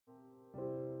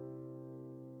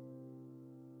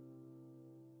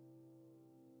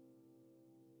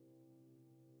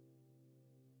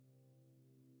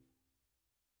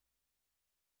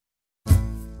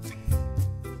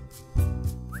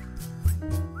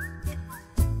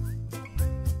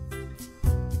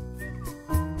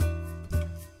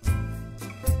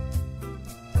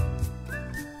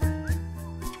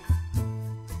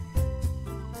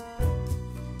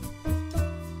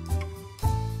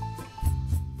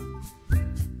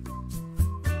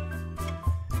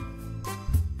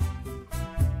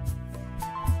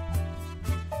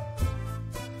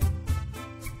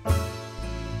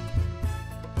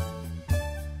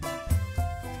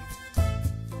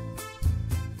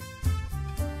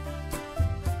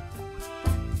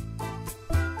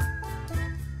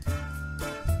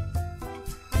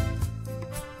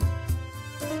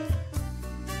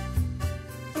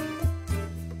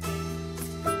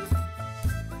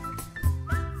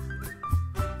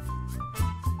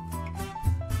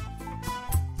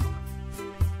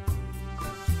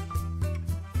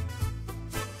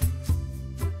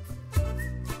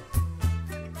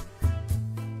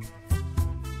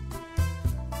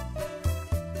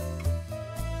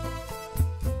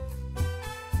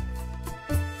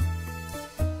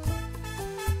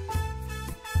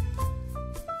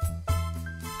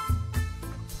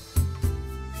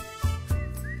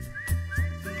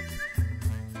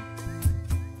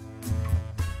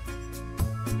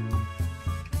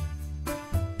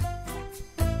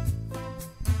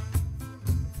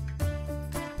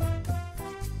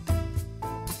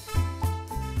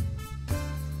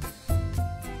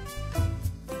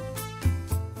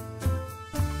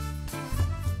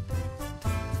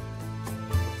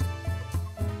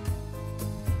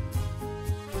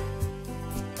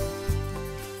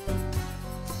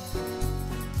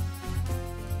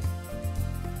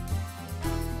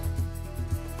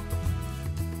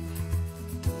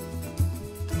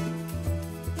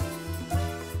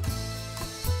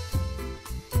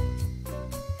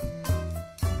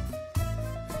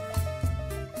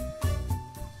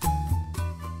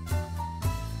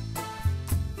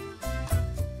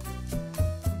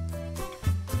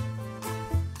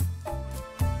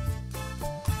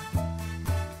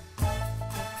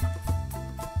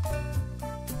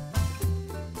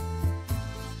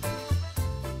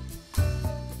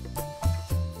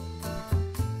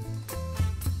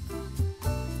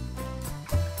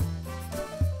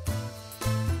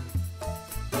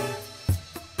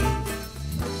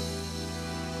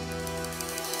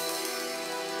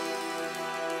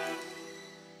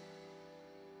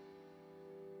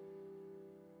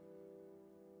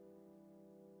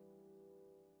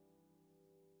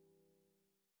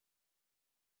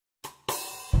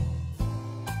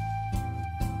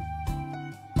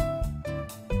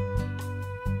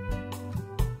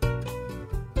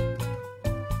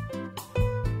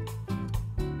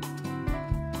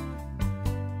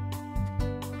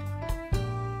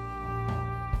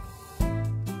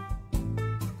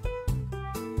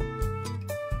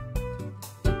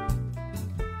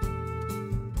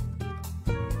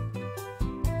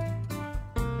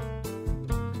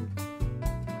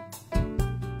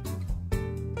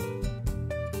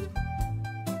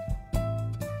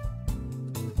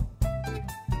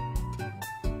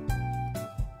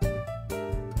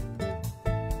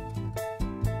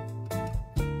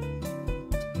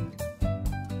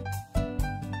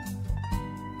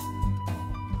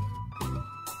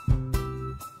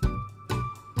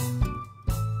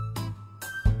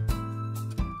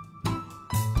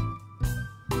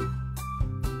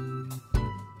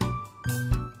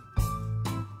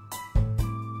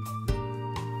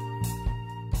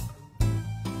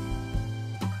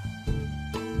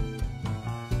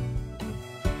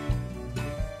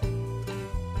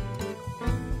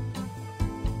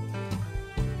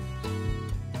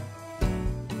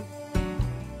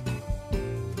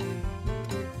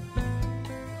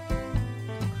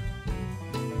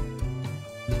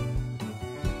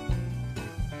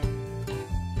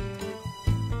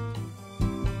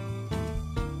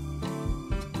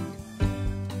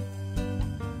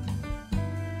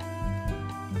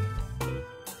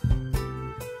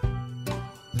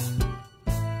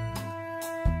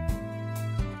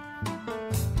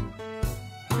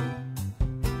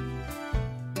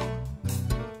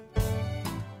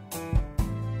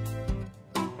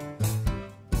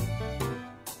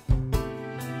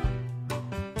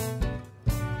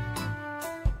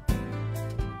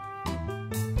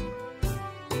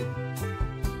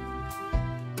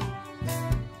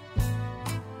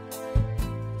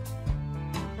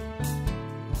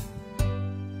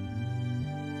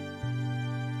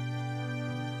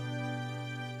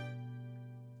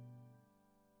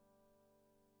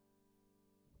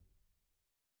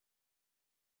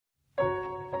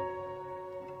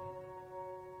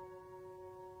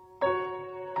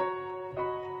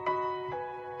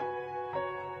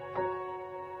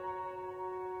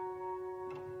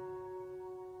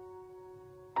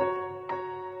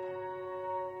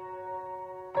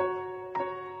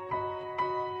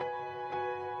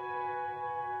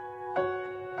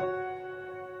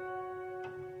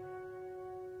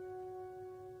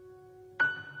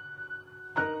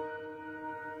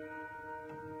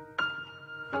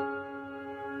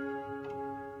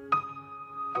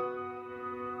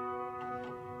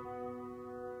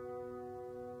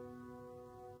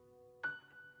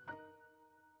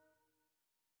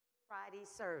Friday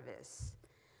service.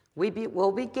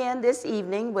 We'll begin this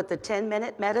evening with a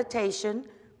 10-minute meditation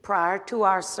prior to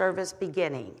our service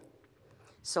beginning.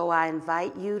 So I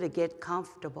invite you to get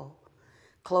comfortable,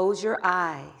 close your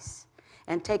eyes,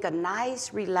 and take a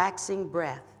nice relaxing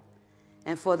breath.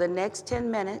 And for the next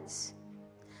 10 minutes,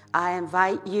 I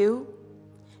invite you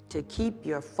to keep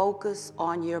your focus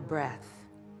on your breath.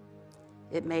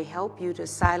 It may help you to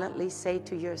silently say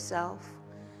to yourself,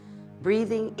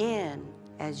 breathing in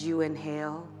as you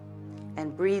inhale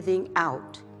and breathing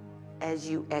out as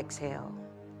you exhale.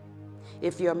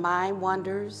 If your mind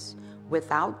wanders,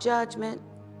 without judgment,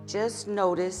 just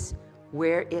notice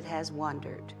where it has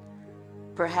wandered.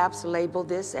 Perhaps label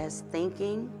this as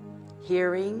thinking,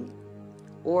 hearing,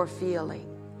 or feeling.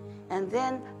 And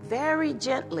then very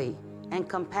gently and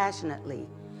compassionately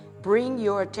bring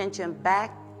your attention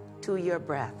back to your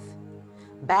breath,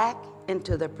 back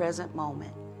into the present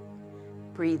moment,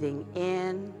 breathing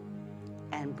in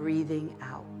and breathing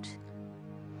out.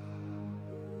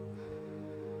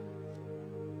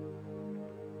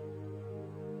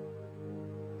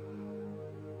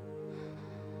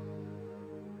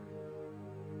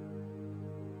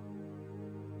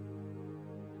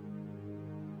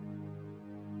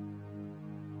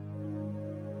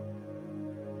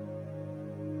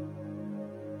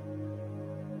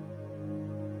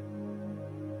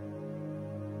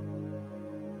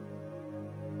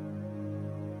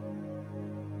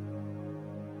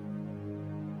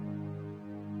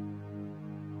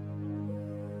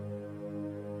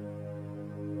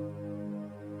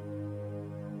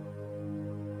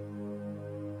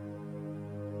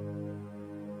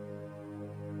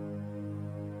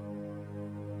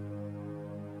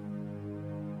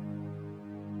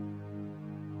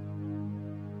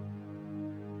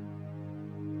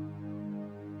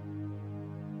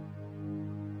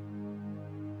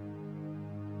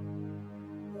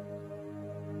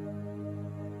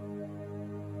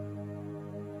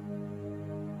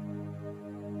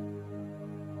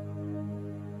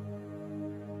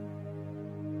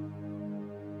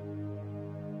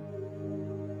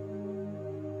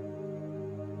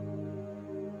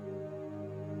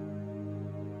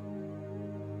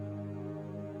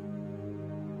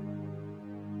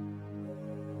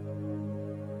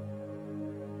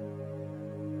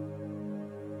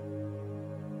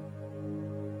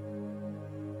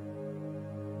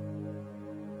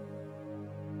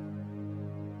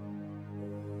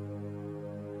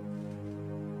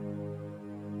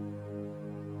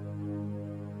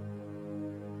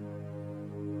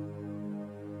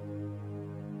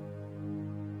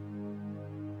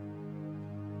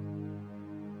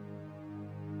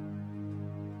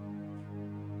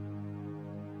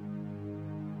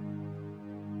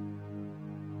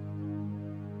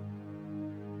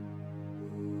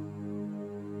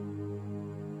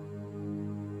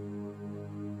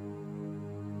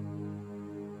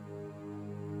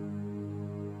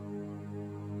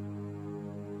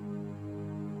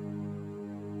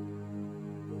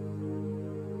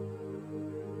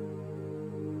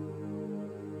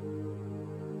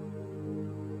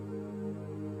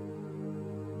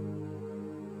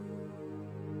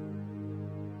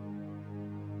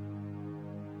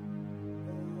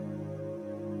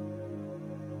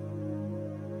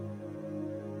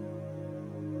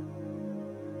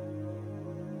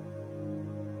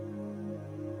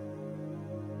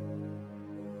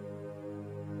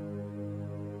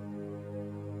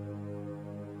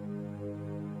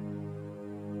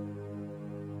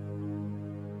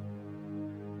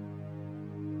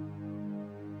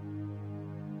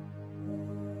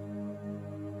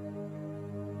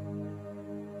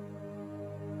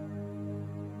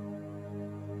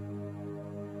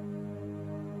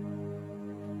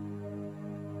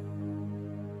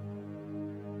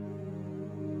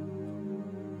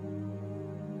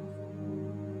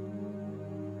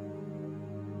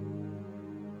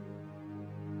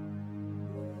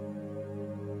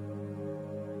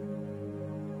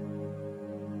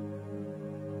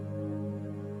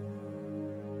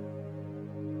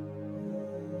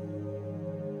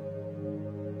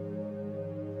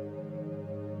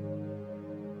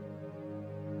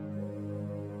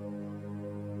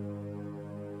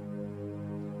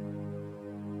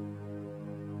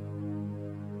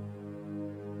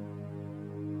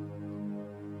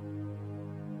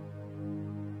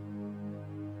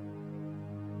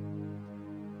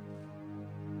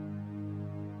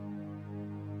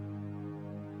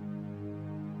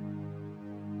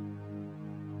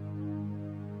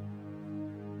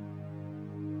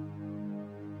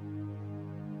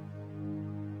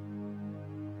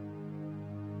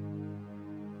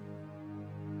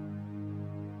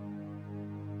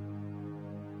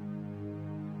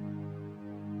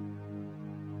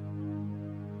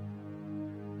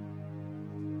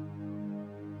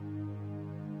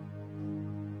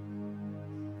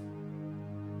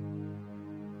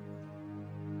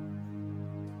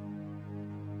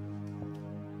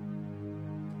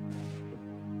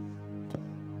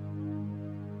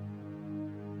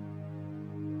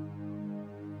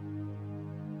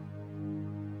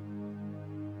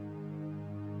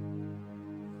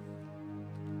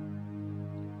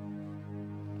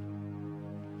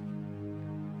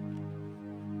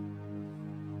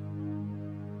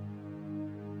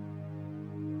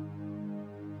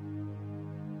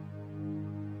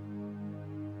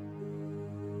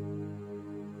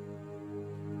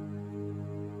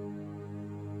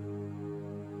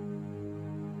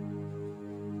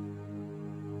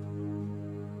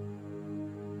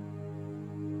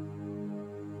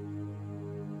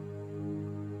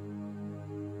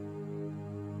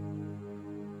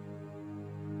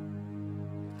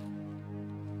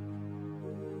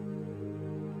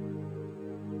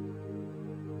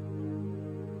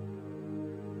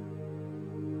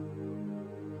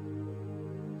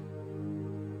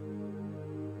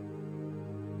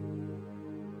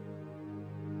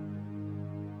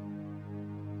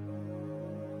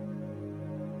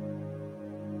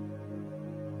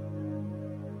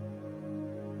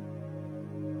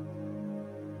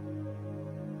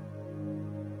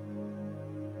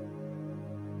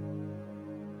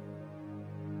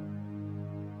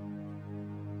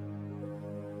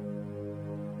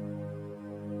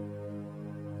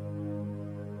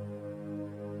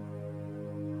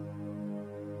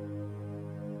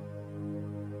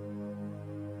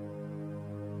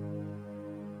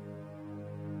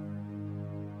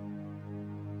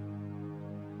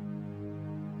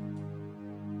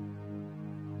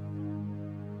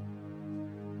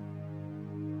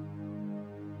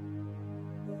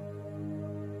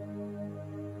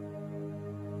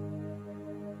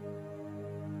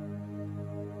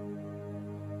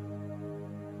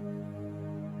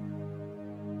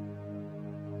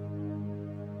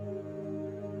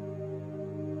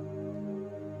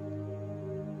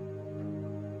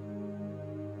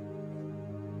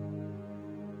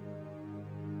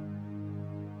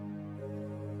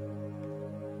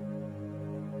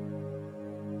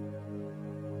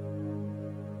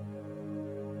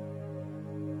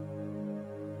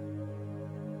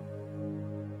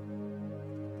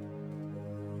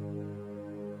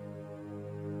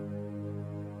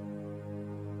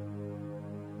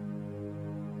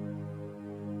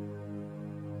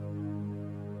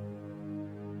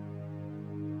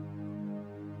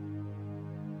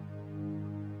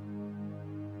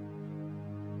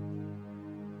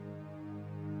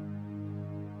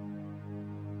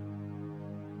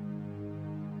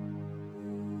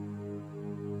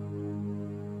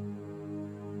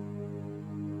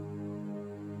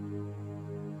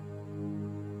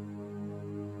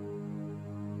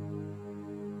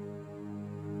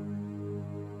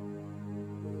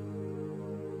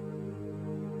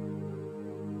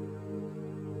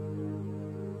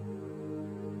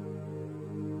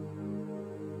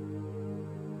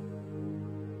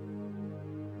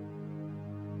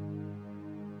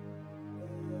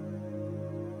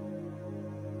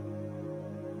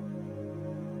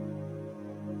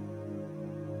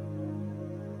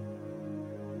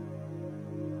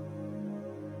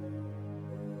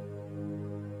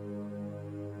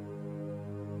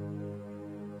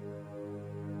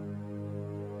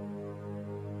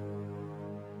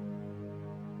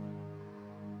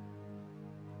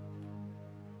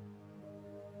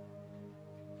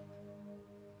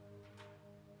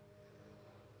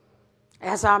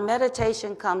 As our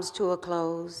meditation comes to a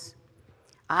close,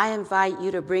 I invite you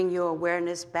to bring your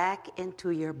awareness back into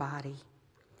your body,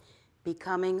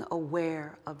 becoming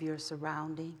aware of your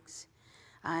surroundings.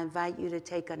 I invite you to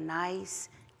take a nice,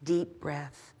 deep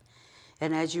breath,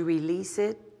 and as you release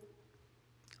it,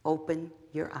 open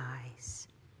your eyes.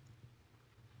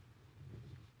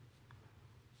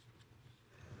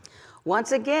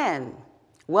 Once again,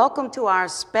 welcome to our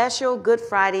special Good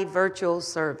Friday virtual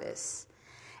service.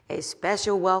 A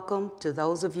special welcome to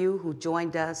those of you who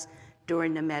joined us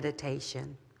during the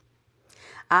meditation.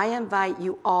 I invite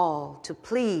you all to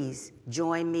please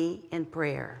join me in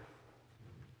prayer.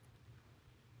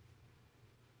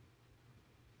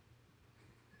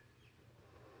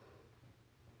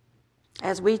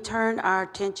 As we turn our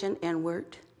attention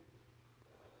inward,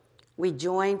 we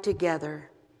join together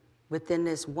within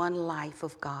this one life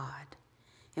of God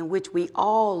in which we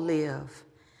all live,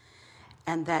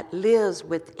 and that lives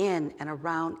within and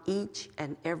around each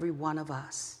and every one of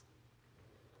us.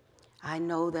 I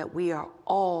know that we are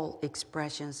all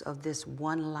expressions of this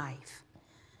one life,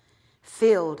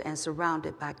 filled and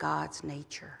surrounded by God's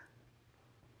nature.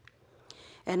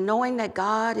 And knowing that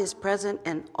God is present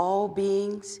in all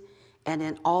beings and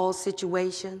in all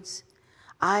situations,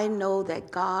 I know that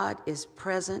God is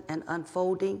present and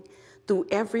unfolding through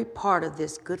every part of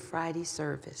this Good Friday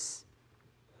service.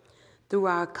 Through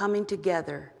our coming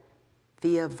together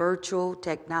via virtual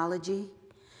technology,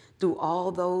 through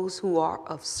all those who are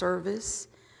of service,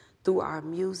 through our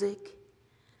music,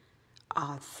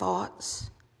 our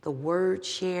thoughts, the words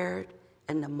shared,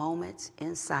 and the moments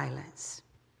in silence.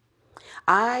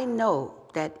 I know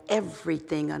that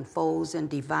everything unfolds in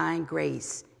divine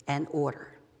grace and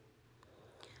order.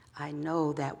 I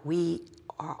know that we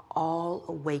are all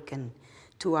awakened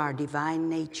to our divine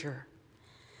nature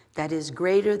that is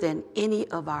greater than any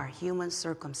of our human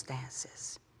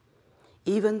circumstances,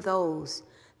 even those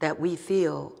that we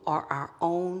feel are our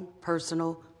own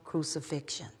personal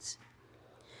crucifixions.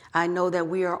 I know that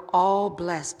we are all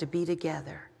blessed to be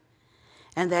together,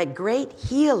 and that great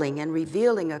healing and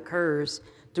revealing occurs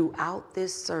throughout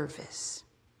this service.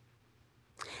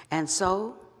 And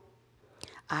so,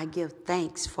 I give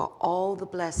thanks for all the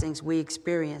blessings we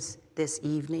experience this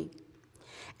evening,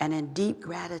 and in deep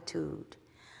gratitude,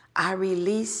 I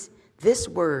release this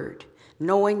word,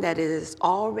 knowing that it is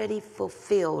already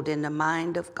fulfilled in the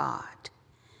mind of God.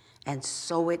 And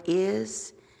so it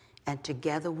is, and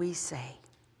together we say,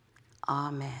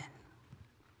 Amen.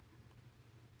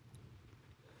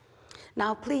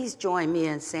 Now please join me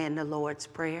in saying the Lord's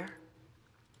Prayer.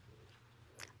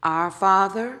 Our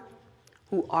Father,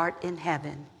 who art in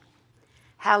heaven,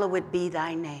 hallowed be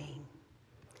thy name.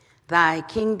 Thy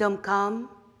kingdom come,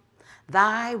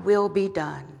 thy will be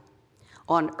done,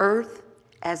 on earth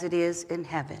as it is in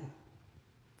heaven.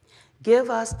 Give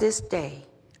us this day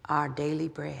our daily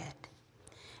bread,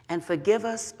 and forgive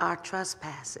us our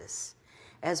trespasses,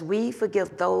 as we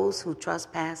forgive those who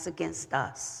trespass against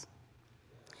us.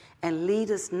 And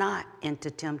lead us not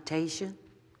into temptation,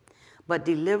 but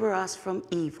deliver us from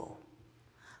evil.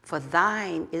 For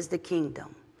thine is the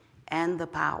kingdom, and the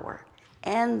power,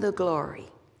 and the glory,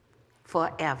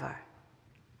 forever.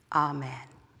 Amen.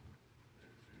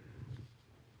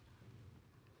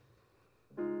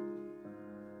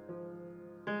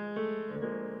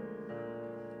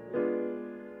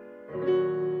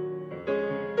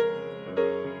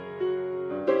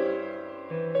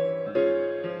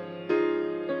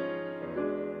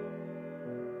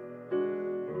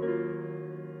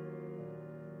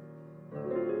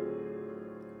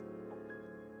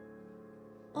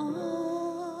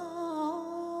 All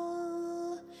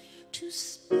to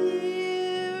Spirit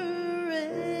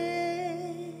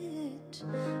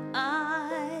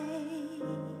I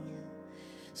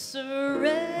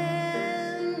surrender.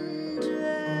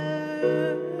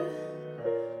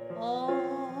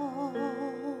 All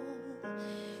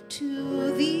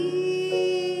to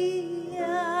Thee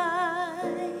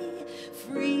I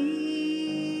freely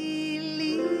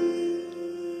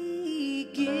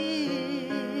give.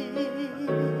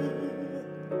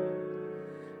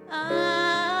 I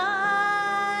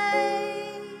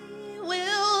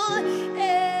will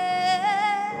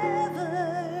ever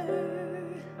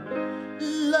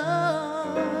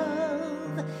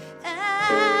love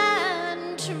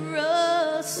and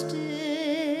trust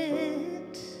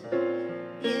it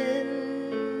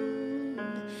in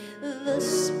the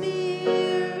Spirit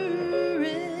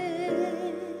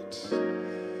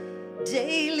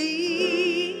daily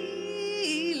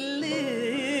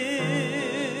live.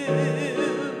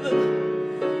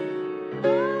 I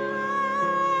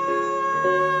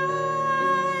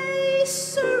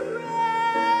surrender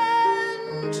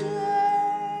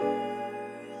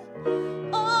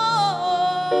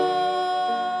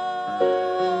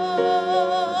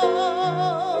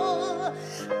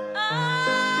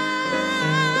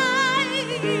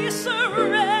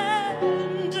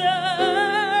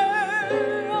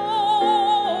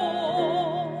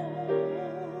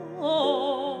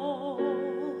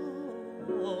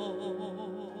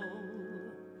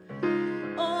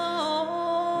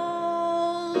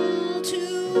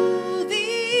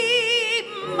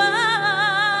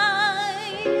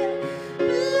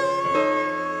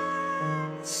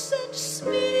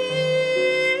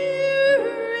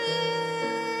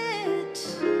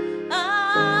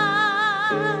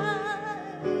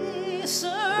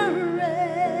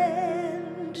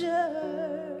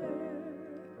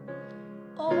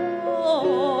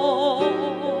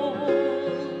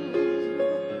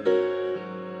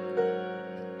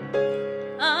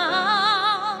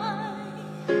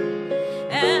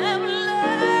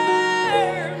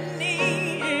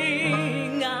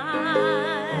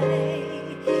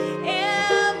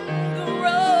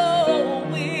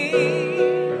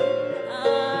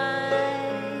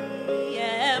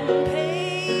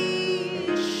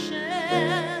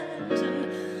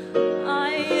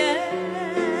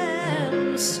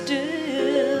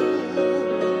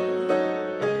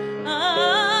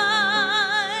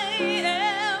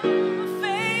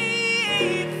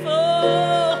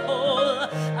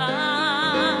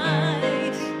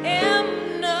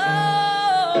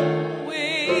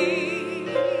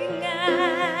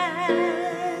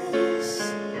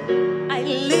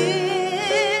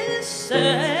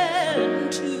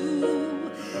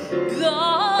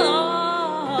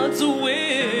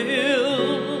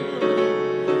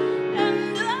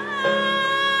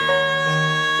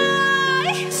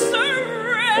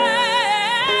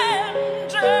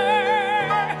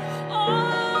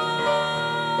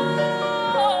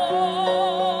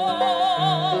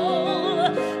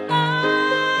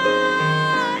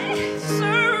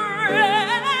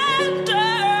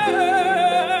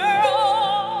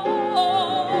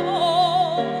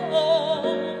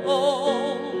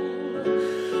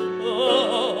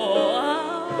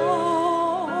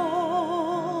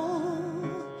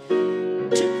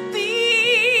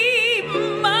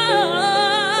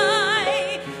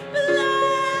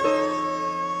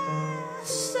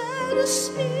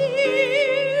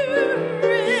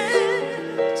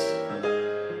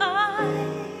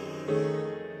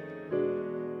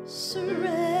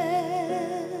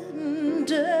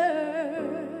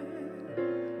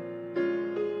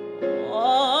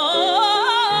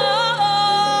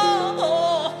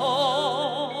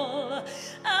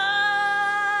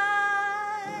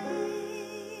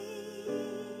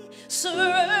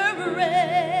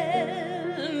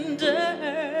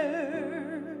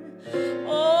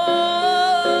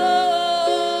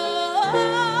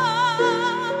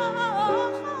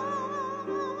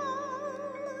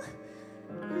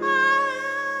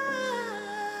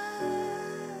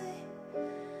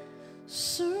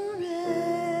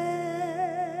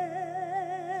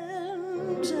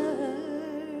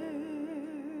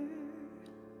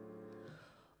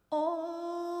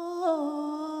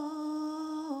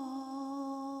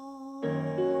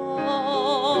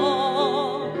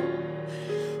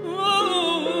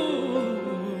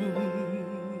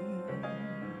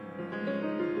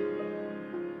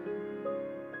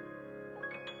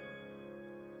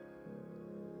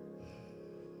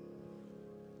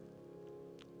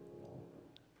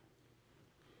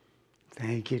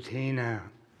Thank you, Tina.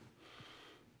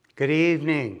 Good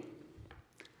evening.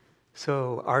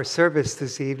 So our service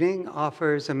this evening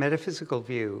offers a metaphysical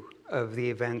view of the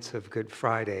events of Good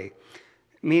Friday,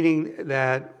 meaning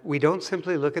that we don't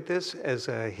simply look at this as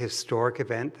a historic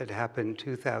event that happened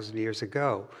 2,000 years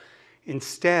ago.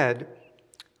 Instead,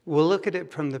 we'll look at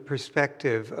it from the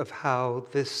perspective of how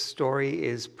this story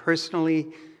is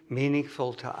personally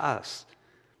meaningful to us,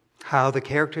 how the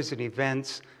characters and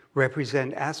events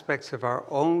represent aspects of our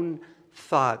own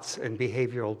thoughts and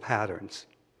behavioral patterns.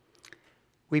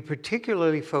 We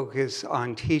particularly focus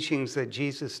on teachings that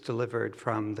Jesus delivered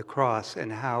from the cross and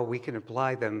how we can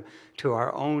apply them to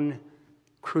our own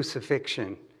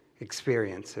crucifixion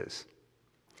experiences.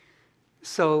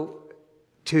 So,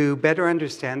 to better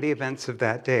understand the events of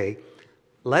that day,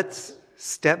 let's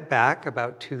step back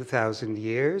about 2,000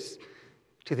 years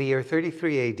to the year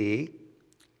 33 AD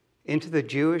into the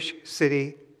Jewish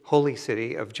city, holy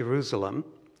city of Jerusalem,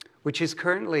 which is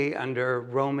currently under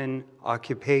Roman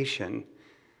occupation,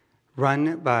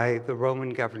 run by the Roman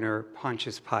governor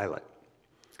Pontius Pilate.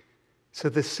 So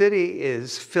the city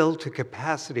is filled to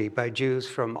capacity by Jews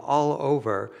from all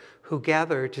over who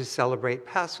gather to celebrate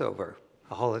Passover,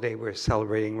 a holiday we're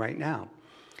celebrating right now.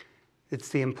 It's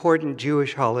the important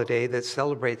Jewish holiday that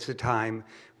celebrates a time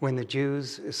when the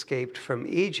Jews escaped from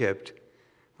Egypt,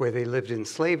 where they lived in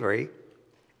slavery,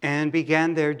 and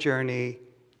began their journey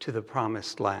to the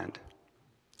Promised Land.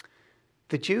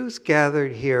 The Jews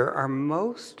gathered here are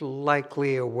most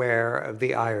likely aware of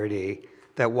the irony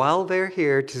that while they're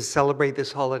here to celebrate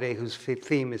this holiday whose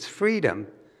theme is freedom,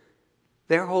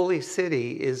 their holy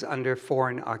city is under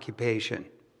foreign occupation.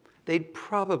 They'd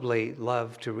probably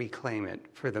love to reclaim it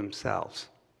for themselves.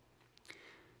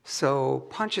 So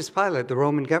Pontius Pilate, the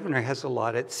Roman governor, has a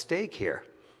lot at stake here.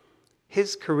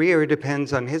 His career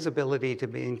depends on his ability to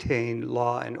maintain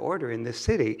law and order in this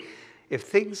city. If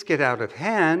things get out of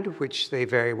hand, which they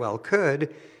very well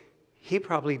could, he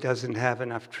probably doesn't have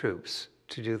enough troops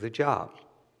to do the job.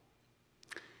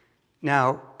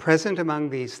 Now, present among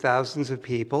these thousands of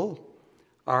people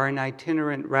are an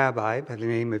itinerant rabbi by the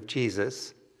name of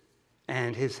Jesus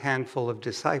and his handful of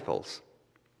disciples.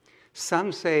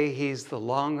 Some say he's the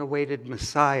long-awaited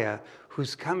Messiah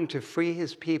who's come to free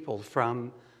his people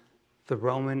from the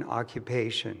Roman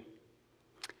occupation.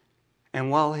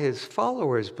 And while his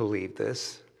followers believe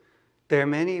this, there are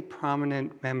many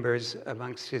prominent members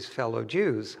amongst his fellow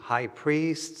Jews, high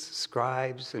priests,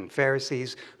 scribes, and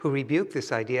Pharisees, who rebuke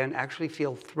this idea and actually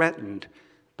feel threatened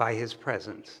by his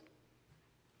presence.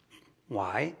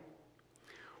 Why?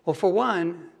 Well, for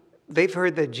one, they've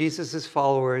heard that Jesus'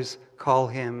 followers call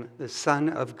him the Son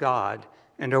of God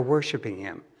and are worshiping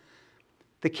him.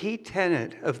 The key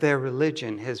tenet of their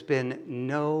religion has been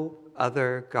no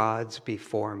other gods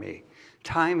before me.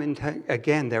 Time and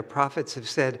again, their prophets have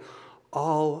said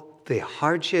all the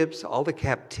hardships, all the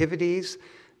captivities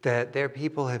that their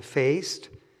people have faced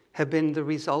have been the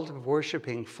result of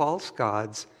worshiping false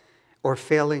gods or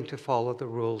failing to follow the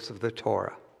rules of the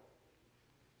Torah.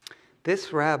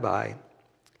 This rabbi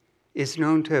is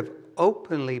known to have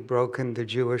openly broken the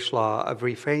Jewish law of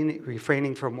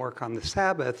refraining from work on the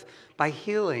Sabbath by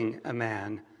healing a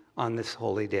man on this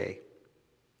holy day.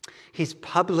 He's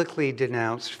publicly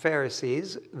denounced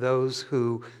Pharisees, those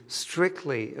who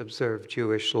strictly observe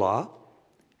Jewish law,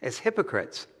 as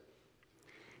hypocrites.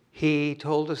 He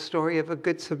told a story of a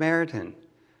Good Samaritan.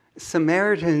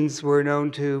 Samaritans were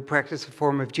known to practice a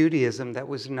form of Judaism that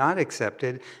was not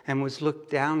accepted and was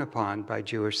looked down upon by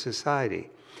Jewish society.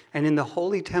 And in the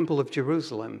Holy Temple of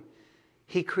Jerusalem,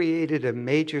 he created a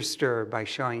major stir by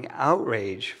showing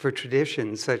outrage for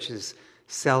traditions such as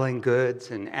selling goods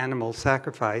and animal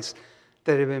sacrifice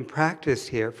that have been practiced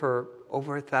here for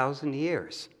over 1,000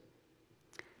 years.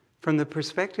 From the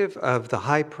perspective of the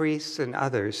high priests and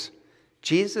others,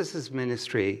 Jesus'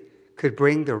 ministry could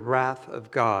bring the wrath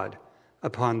of God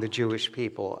upon the Jewish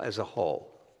people as a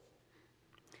whole.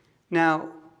 Now,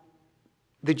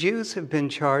 the Jews have been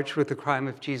charged with the crime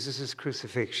of Jesus'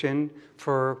 crucifixion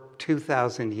for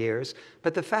 2,000 years,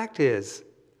 but the fact is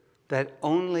that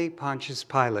only Pontius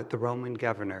Pilate, the Roman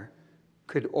governor,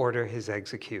 could order his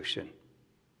execution.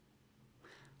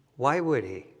 Why would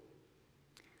he?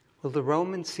 Well, the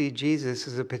Romans see Jesus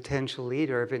as a potential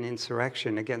leader of an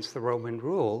insurrection against the Roman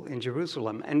rule in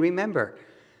Jerusalem. And remember,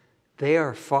 they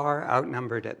are far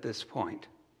outnumbered at this point.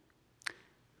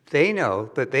 They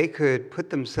know that they could put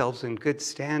themselves in good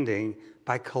standing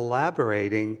by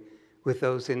collaborating with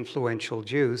those influential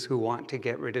Jews who want to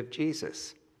get rid of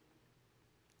Jesus.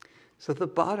 So the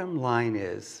bottom line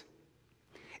is,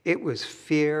 it was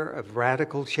fear of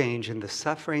radical change and the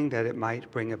suffering that it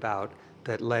might bring about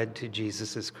that led to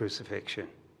Jesus' crucifixion.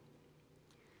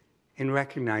 In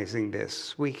recognizing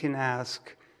this, we can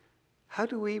ask, how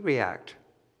do we react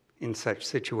in such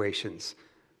situations?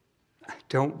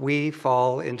 Don't we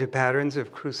fall into patterns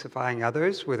of crucifying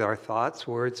others with our thoughts,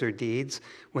 words, or deeds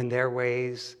when their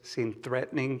ways seem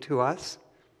threatening to us?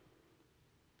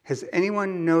 Has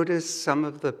anyone noticed some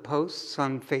of the posts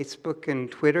on Facebook and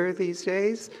Twitter these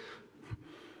days?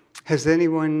 Has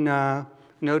anyone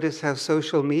noticed how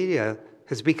social media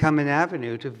has become an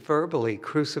avenue to verbally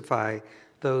crucify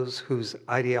those whose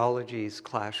ideologies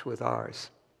clash with ours?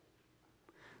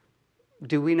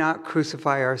 Do we not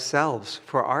crucify ourselves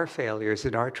for our failures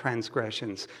and our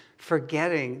transgressions,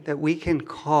 forgetting that we can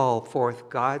call forth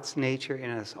God's nature in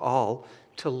us all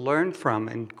to learn from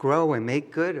and grow and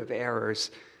make good of errors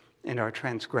in our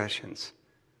transgressions?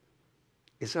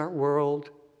 Is our world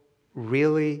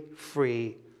really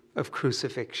free of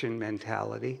crucifixion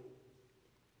mentality?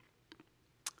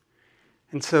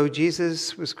 And so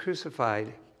Jesus was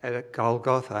crucified at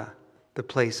Golgotha, the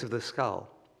place of the skull,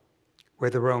 where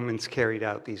the Romans carried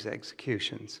out these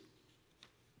executions.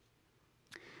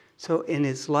 So in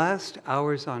his last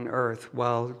hours on earth,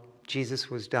 while Jesus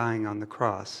was dying on the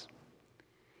cross,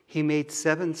 he made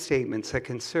 7 statements that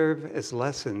can serve as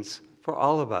lessons for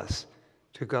all of us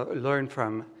to learn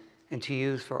from and to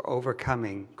use for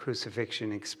overcoming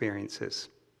crucifixion experiences.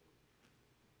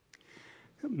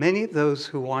 Many of those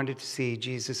who wanted to see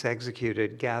Jesus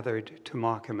executed gathered to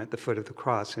mock him at the foot of the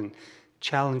cross and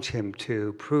challenge him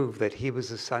to prove that he was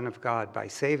the Son of God by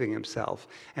saving himself.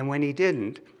 And when he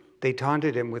didn't, they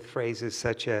taunted him with phrases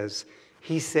such as,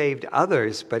 "He saved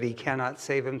others, but he cannot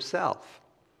save himself."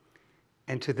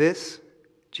 And to this,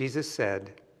 Jesus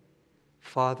said,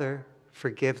 "Father,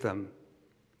 forgive them,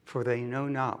 for they know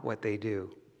not what they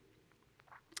do."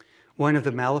 One of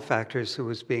the malefactors who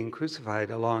was being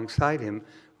crucified alongside him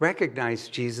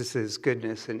recognized Jesus'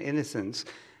 goodness and innocence,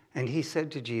 and he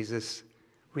said to Jesus,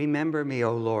 "Remember me,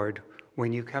 O Lord,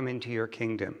 when you come into your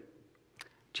kingdom."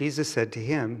 Jesus said to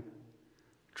him,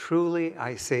 "Truly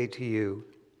I say to you,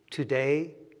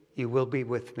 today you will be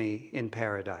with me in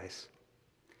paradise."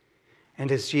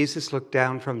 And as Jesus looked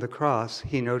down from the cross,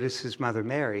 he noticed his mother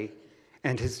Mary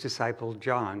and his disciple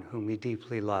John, whom he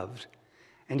deeply loved.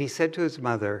 And he said to his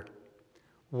mother,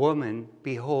 "Woman,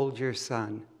 behold your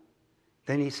son."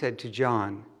 Then he said to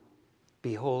John,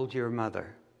 "Behold your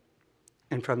mother."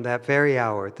 And from that very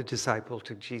hour, the disciple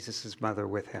took Jesus' mother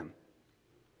with him.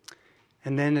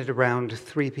 And then at around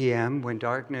 3 p.m., when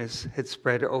darkness had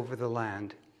spread over the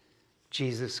land,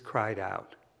 Jesus cried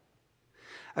out.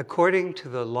 According to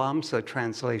the Lamsa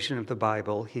translation of the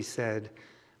Bible, he said,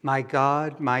 my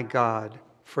God,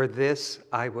 for this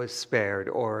I was spared,"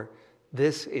 or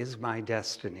 "This is my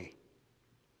destiny."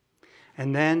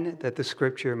 And then, that the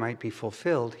scripture might be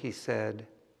fulfilled, he said,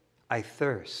 "I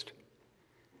thirst."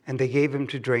 And they gave him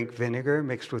to drink vinegar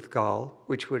mixed with gall,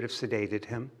 which would have sedated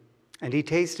him. And he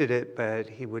tasted it, but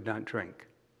he would not drink.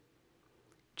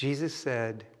 Jesus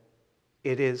said,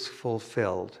 "It is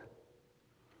fulfilled."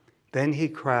 Then he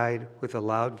cried with a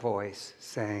loud voice,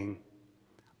 saying,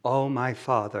 "O my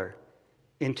Father,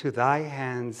 into thy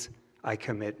hands I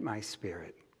commit my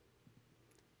spirit."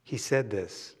 He said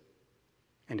this,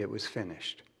 and it was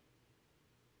finished.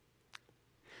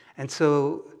 And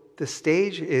so the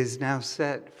stage is now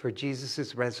set for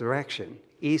Jesus' resurrection,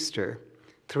 Easter,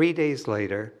 3 days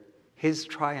later, his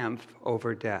triumph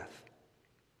over death.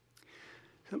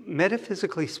 So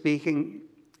metaphysically speaking,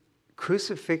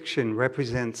 crucifixion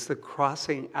represents the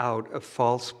crossing out of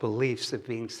false beliefs of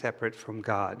being separate from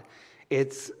God.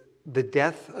 It's the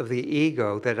death of the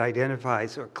ego that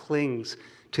identifies or clings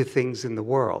to things in the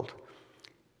world.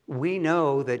 We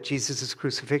know that Jesus'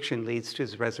 crucifixion leads to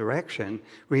his resurrection,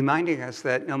 reminding us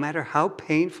that no matter how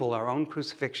painful our own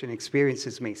crucifixion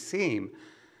experiences may seem,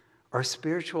 our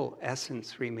spiritual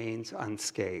essence remains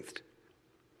unscathed.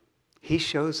 He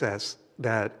shows us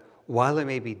that while it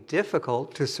may be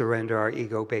difficult to surrender our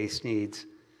ego-based needs,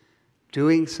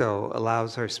 doing so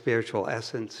allows our spiritual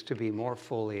essence to be more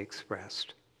fully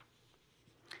expressed.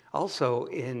 Also,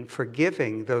 in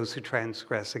forgiving those who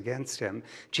transgress against him,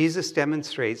 Jesus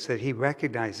demonstrates that he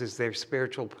recognizes their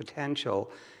spiritual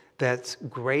potential that's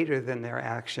greater than their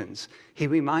actions. He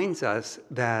reminds us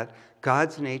that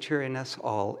God's nature in us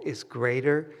all is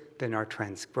greater than our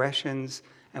transgressions,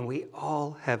 and we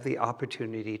all have the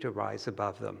opportunity to rise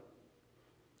above them.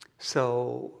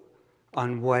 So,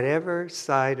 on whatever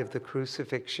side of the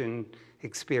crucifixion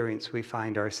experience we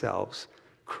find ourselves,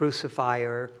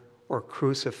 crucifier or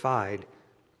crucified,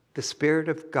 the Spirit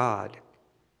of God,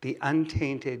 the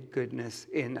untainted goodness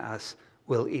in us,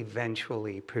 will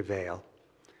eventually prevail.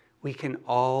 We can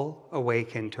all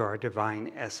awaken to our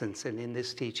divine essence, and in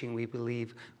this teaching we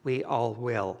believe we all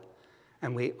will,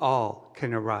 and we all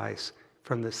can arise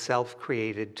from the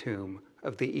self-created tomb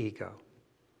of the ego.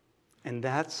 And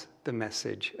that's the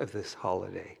message of this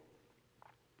holiday.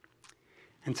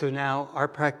 And so now our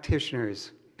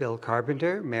practitioners, Bill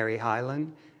Carpenter, Mary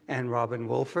Hyland, and Robin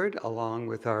Wolford, along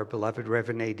with our beloved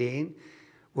Reverend Nadine,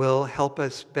 will help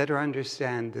us better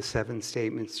understand the 7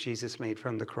 statements Jesus made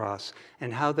from the cross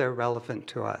and how they're relevant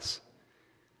to us.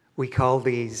 We call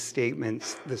these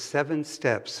statements the 7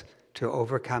 steps to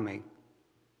overcoming,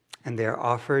 and they're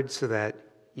offered so that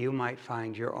you might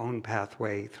find your own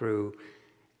pathway through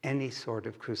any sort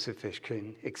of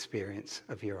crucifixion experience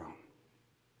of your own.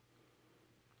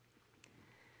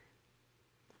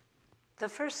 The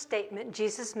first statement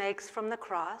Jesus makes from the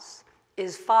cross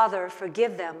is, "Father,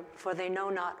 forgive them, for they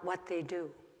know not what they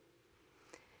do."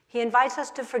 He invites us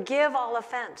to forgive all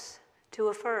offense, to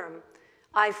affirm,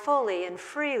 "I fully and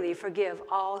freely forgive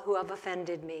all who have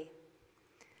offended me."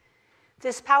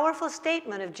 This powerful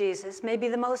statement of Jesus may be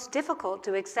the most difficult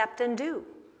to accept and do,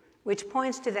 which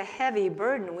points to the heavy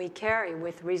burden we carry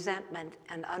with resentment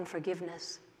and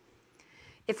unforgiveness.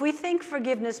 If we think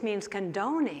forgiveness means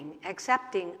condoning,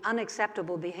 accepting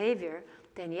unacceptable behavior,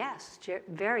 then yes,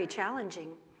 very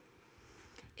challenging.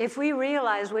 If we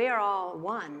realize we are all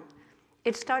one,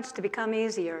 it starts to become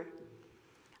easier.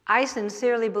 I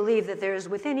sincerely believe that there is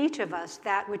within each of us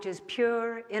that which is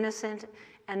pure, innocent,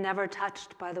 and never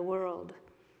touched by the world.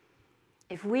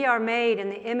 If we are made in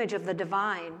the image of the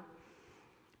divine,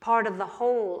 part of the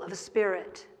whole of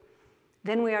spirit,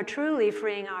 then we are truly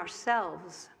freeing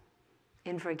ourselves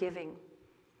in forgiving.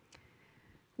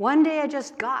 One day I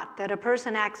just got that a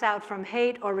person acts out from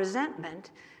hate or resentment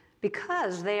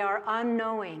because they are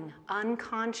unknowing,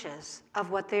 unconscious of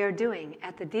what they are doing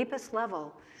at the deepest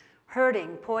level,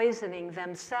 hurting, poisoning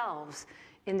themselves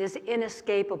in this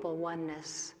inescapable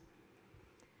oneness.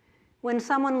 When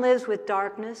someone lives with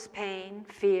darkness, pain,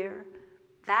 fear,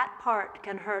 that part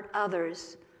can hurt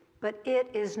others, but it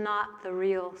is not the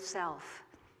real self,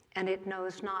 and it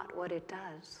knows not what it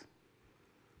does.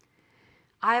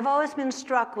 I have always been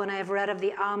struck when I have read of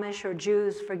the Amish or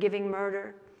Jews forgiving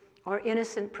murder, or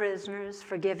innocent prisoners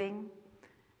forgiving,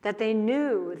 that they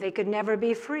knew they could never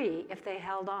be free if they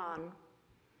held on.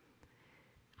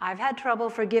 I've had trouble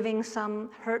forgiving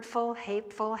some hurtful,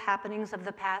 hateful happenings of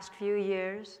the past few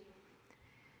years.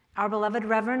 Our beloved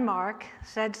Reverend Marc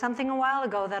said something a while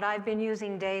ago that I've been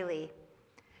using daily.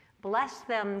 Bless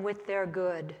them with their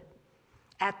good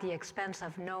at the expense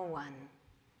of no one.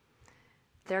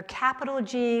 Their capital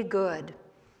G good,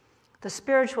 the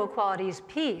spiritual qualities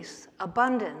peace,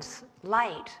 abundance,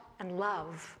 light, and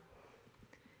love.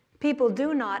 People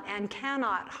do not and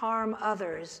cannot harm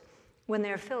others when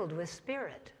they're filled with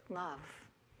spirit, love.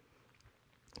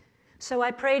 So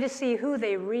I pray to see who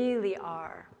they really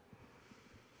are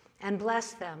and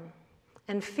bless them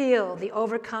and feel the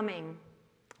overcoming,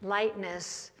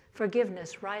 lightness,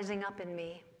 forgiveness rising up in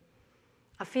me,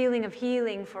 a feeling of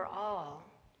healing for all,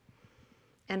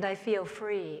 and I feel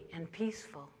free and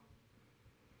peaceful.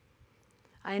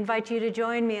 I invite you to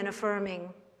join me in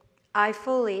affirming, I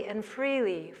fully and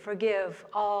freely forgive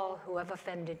all who have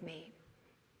offended me.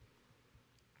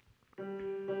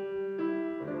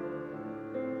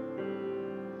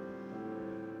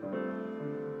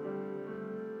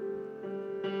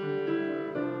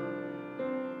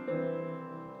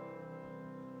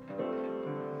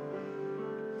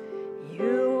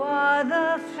 You are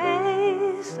the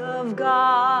face of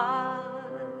God.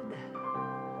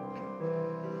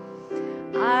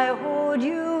 I hold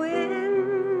you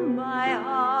in my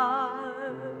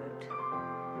heart.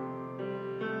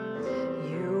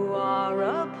 You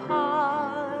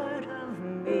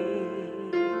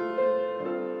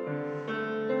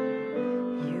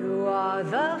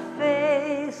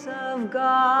of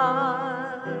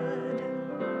God.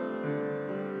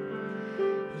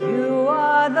 You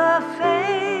are the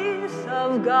face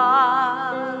of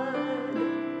God.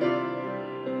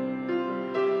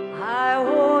 I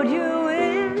hold you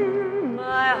in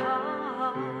my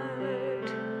heart.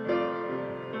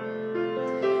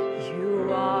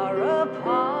 You are a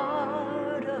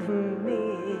part of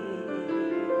me.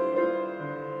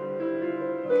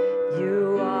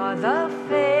 You are the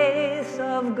face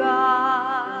of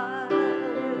God.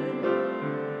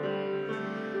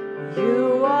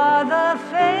 You are the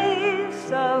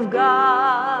face of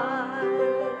God.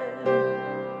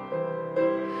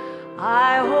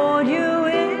 I hold you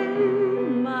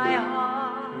in my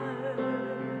heart.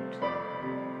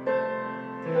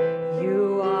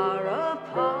 You are a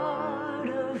part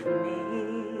of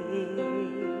me.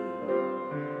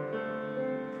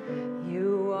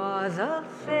 You are the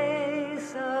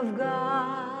face of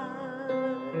God.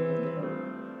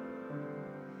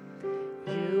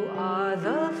 You are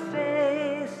the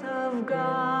face of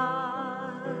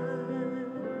God.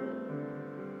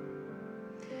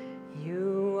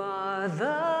 You are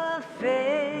the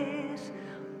face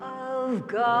of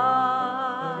God.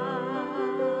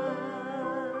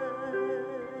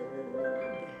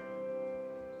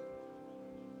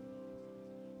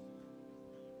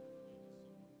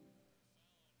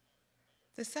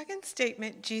 The second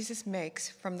statement Jesus makes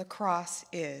from the cross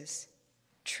is,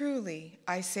 "Truly,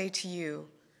 I say to you,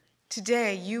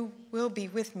 today you will be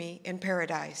with me in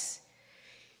paradise."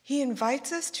 He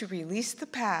invites us to release the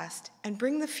past and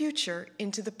bring the future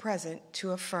into the present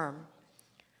to affirm,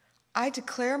 "I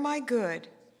declare my good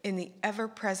in the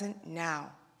ever-present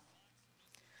now."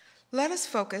 Let us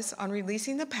focus on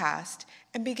releasing the past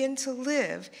and begin to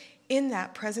live in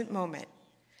that present moment,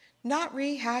 not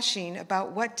rehashing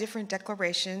about what different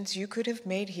declarations you could have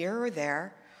made here or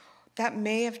there that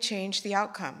may have changed the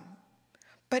outcome,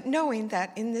 but knowing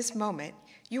that in this moment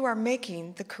you are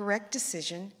making the correct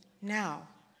decision now.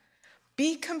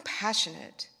 Be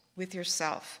compassionate with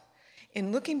yourself.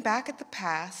 In looking back at the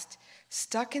past,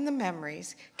 stuck in the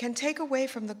memories, can take away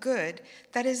from the good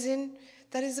that is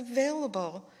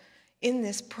available in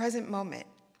this present moment.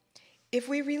 If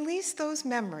we release those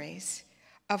memories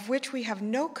of which we have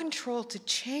no control to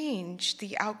change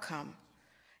the outcome,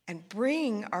 and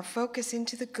bring our focus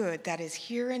into the good that is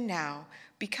here and now,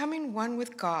 becoming one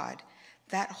with God,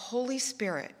 that Holy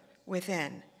Spirit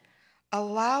within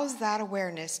allows that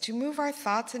awareness to move our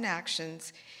thoughts and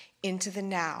actions into the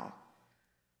now.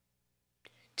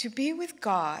 To be with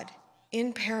God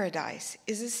in paradise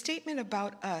is a statement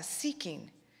about us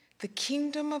seeking the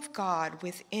kingdom of God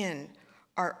within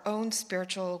our own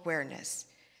spiritual awareness,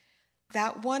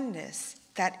 that oneness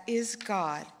that is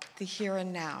God, the here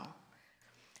and now.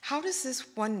 How does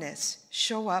this oneness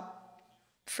show up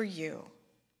for you?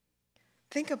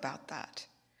 Think about that.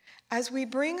 As we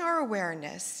bring our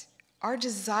awareness, our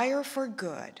desire for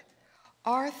good,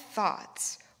 our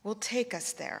thoughts will take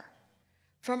us there.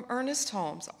 From Ernest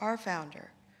Holmes, our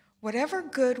founder, whatever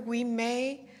good we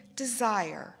may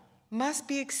desire must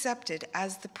be accepted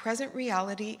as the present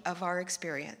reality of our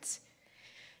experience.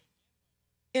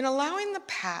 In allowing the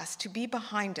past to be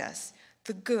behind us,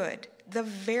 the good, the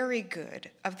very good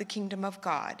of the kingdom of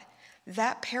God,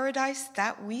 that paradise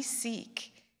that we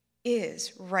seek,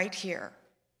 is right here.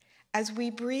 As we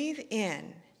breathe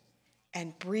in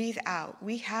and breathe out,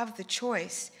 we have the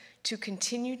choice to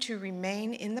continue to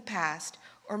remain in the past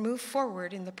or move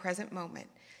forward in the present moment,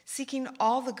 seeking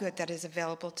all the good that is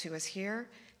available to us here,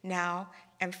 now,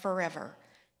 and forever,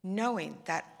 knowing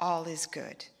that all is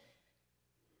good.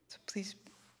 So please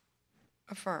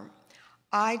affirm,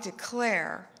 "I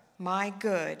declare my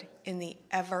good in the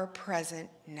ever-present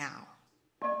now."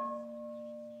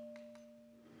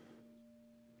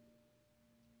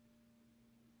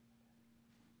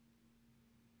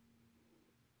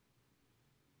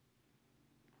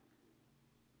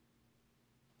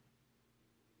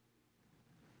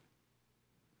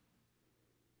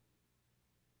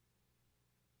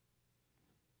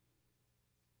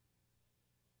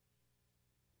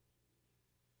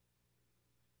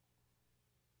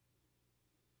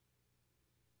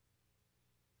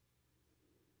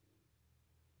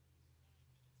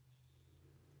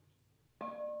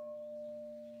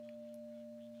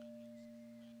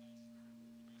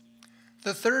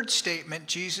 The third statement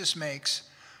Jesus makes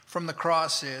from the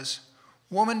cross is,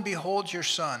 "Woman, behold your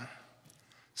son.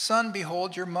 Son,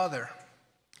 behold your mother."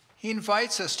 He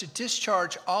invites us to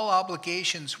discharge all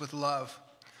obligations with love,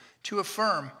 to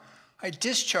affirm, "I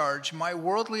discharge my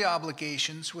worldly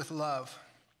obligations with love."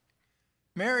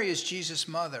 Mary is Jesus'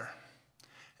 mother,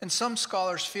 and some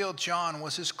scholars feel John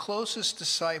was his closest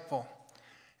disciple,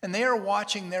 and they are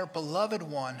watching their beloved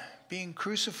one being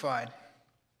crucified.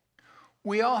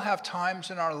 We all have times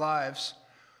in our lives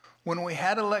when we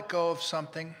had to let go of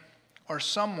something or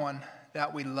someone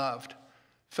that we loved,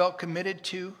 felt committed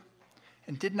to,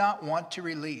 and did not want to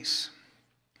release.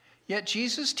 Yet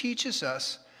Jesus teaches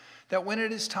us that when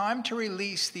it is time to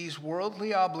release these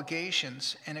worldly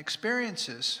obligations and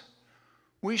experiences,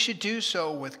 we should do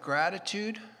so with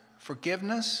gratitude,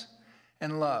 forgiveness,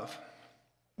 and love.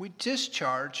 We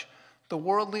discharge the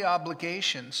worldly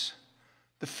obligations,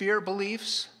 the fear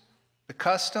beliefs, the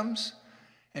customs,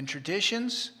 and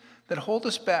traditions that hold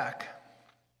us back,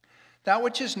 that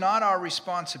which is not our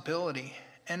responsibility,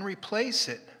 and replace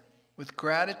it with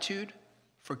gratitude,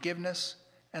 forgiveness,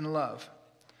 and love.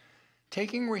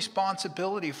 Taking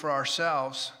responsibility for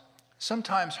ourselves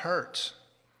sometimes hurts,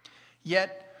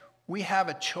 yet we have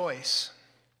a choice.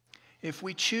 If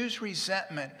we choose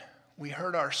resentment, we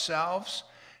hurt ourselves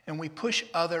and we push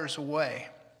others away.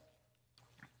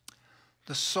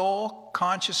 The soul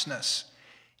consciousness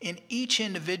in each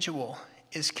individual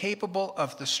is capable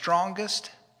of the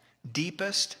strongest,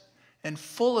 deepest, and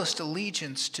fullest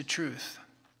allegiance to truth.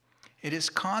 It is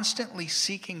constantly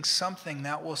seeking something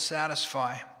that will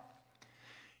satisfy.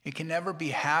 It can never be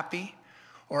happy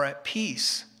or at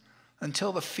peace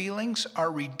until the feelings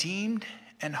are redeemed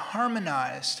and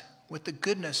harmonized with the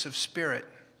goodness of spirit,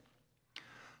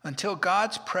 until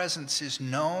God's presence is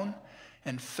known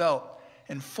and felt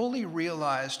and fully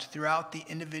realized throughout the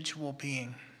individual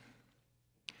being.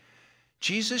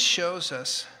 Jesus shows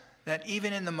us that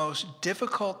even in the most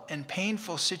difficult and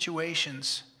painful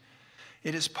situations,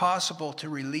 it is possible to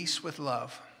release with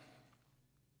love.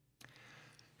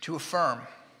 To affirm,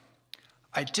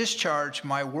 I discharge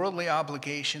my worldly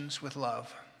obligations with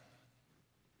love.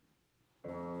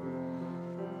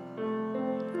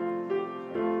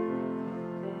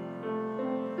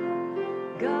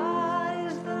 God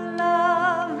is the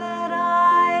love that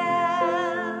I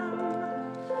am.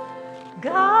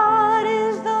 God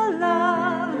is the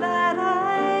love that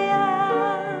I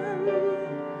am.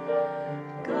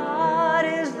 God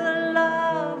is the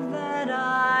love that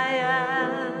I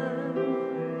am.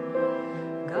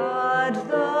 God's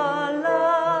the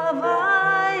love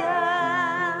I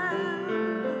am.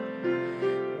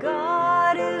 God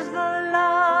is the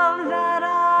love that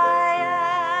I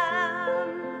am.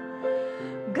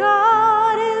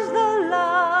 God is the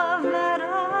love that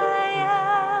I am.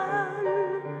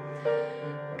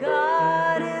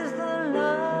 God is the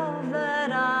love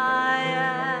that I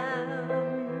am.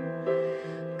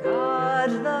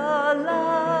 God's the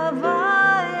love I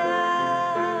am.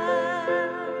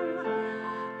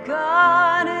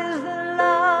 God is the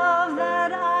love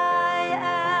that I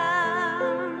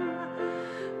am.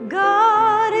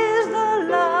 God is the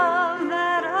love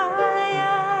that I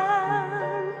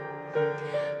am.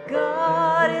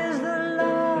 God is the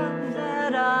love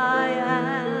that I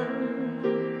am.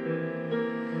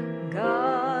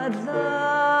 God's the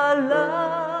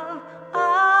love I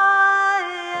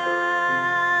am.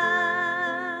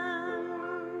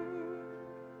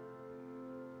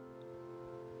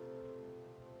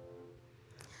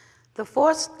 The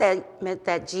fourth statement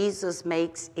that Jesus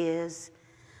makes is,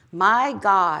 my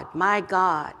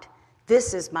God,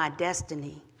 this is my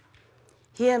destiny.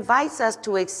 He invites us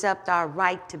to accept our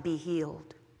right to be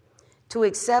healed, to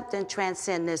accept and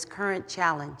transcend this current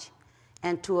challenge,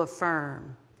 and to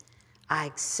affirm, I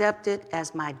accept it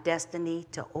as my destiny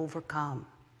to overcome.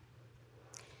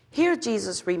 Here,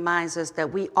 Jesus reminds us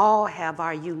that we all have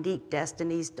our unique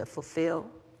destinies to fulfill.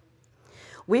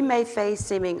 We may face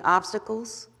seeming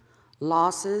obstacles,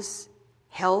 losses,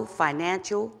 health,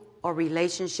 financial, or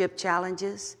relationship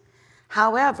challenges.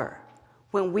 However,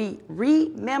 when we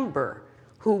remember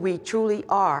who we truly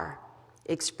are,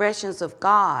 expressions of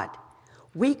God,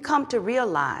 we come to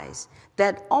realize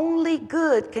that only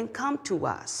good can come to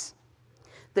us.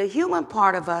 The human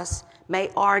part of us may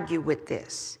argue with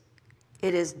this.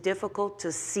 It is difficult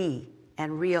to see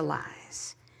and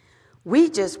realize. We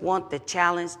just want the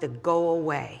challenge to go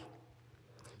away.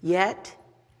 Yet,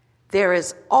 there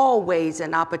is always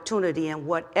an opportunity in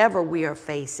whatever we are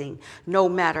facing, no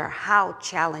matter how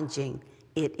challenging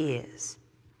it is.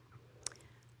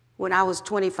 When I was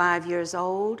 25 years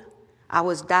old, I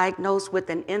was diagnosed with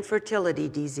an infertility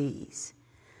disease.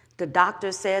 The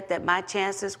doctor said that my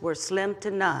chances were slim to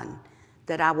none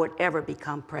that I would ever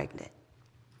become pregnant.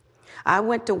 I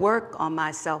went to work on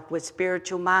myself with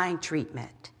spiritual mind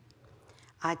treatment.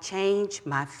 I changed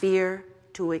my fear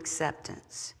to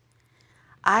acceptance.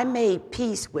 I made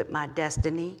peace with my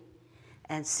destiny,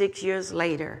 and 6 years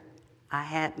later, I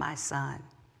had my son.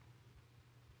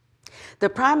 The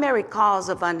primary cause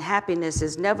of unhappiness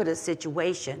is never the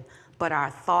situation, but our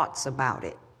thoughts about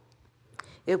it.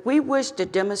 If we wish to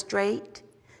demonstrate,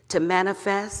 to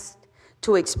manifest,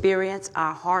 to experience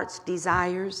our heart's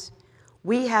desires,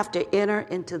 we have to enter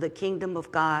into the kingdom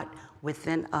of God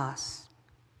within us.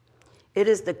 It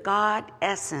is the God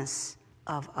essence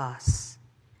of us.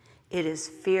 It is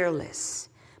fearless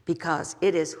because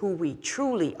it is who we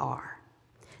truly are,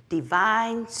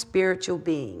 divine spiritual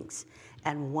beings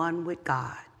and one with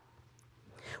God.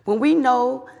 When we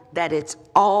know that it's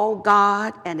all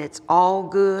God and it's all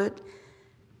good,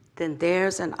 then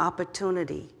there's an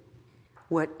opportunity.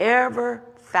 Whatever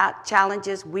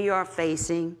challenges we are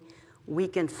facing, we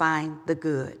can find the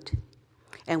good.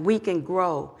 And we can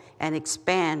grow and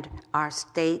expand our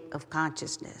state of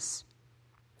consciousness.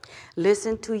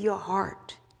 Listen to your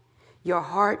heart. Your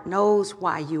heart knows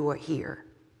why you are here.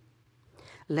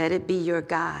 Let it be your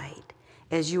guide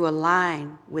as you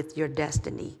align with your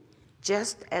destiny,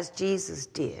 just as Jesus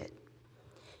did.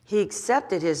 He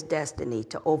accepted his destiny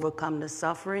to overcome the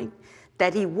suffering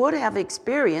that he would have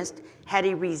experienced had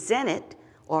he resented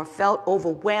or felt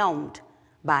overwhelmed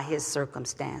by his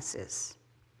circumstances.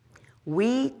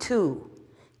 We too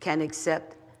can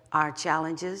accept our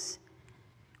challenges,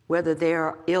 whether they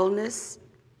are illness,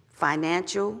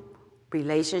 financial,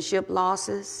 relationship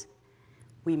losses.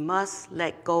 We must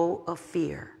let go of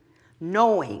fear,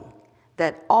 knowing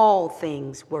that all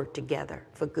things work together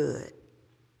for good.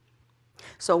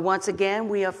 So once again,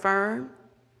 we affirm,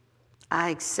 I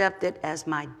accept it as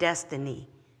my destiny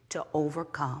to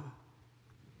overcome.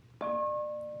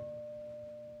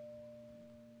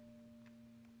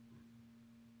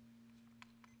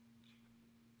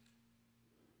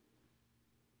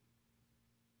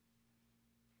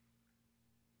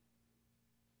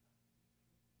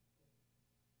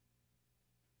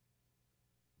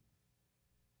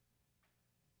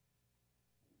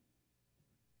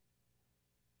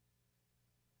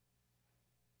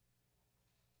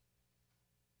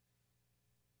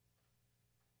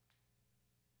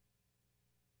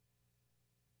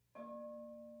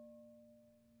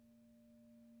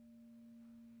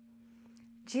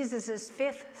 Jesus'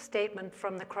 fifth statement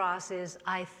from the cross is,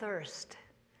 I thirst.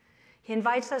 He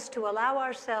invites us to allow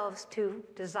ourselves to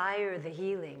desire the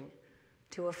healing,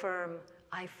 to affirm,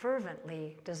 I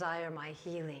fervently desire my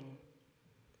healing.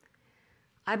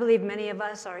 I believe many of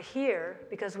us are here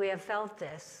because we have felt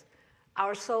this,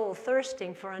 our soul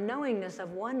thirsting for a knowingness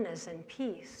of oneness and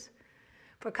peace,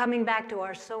 for coming back to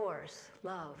our source,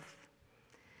 love.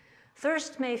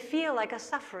 Thirst may feel like a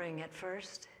suffering at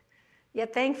first,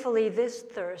 yet thankfully this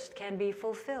thirst can be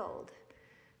fulfilled,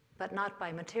 but not by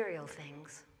material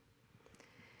things.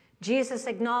 Jesus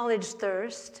acknowledged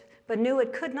thirst, but knew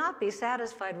it could not be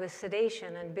satisfied with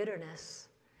sedation and bitterness.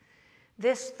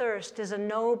 This thirst is a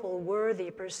noble,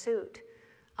 worthy pursuit,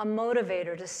 a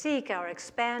motivator to seek our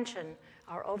expansion,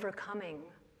 our overcoming.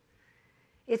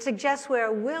 It suggests we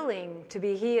are willing to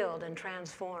be healed and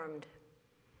transformed.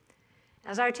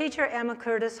 As our teacher Emma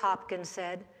Curtis Hopkins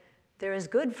said, there is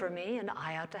good for me, and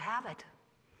I ought to have it.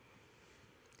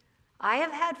 I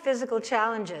have had physical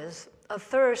challenges, a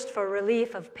thirst for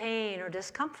relief of pain or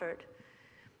discomfort,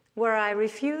 where I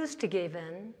refused to give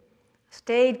in,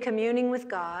 stayed communing with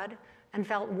God, and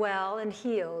felt well and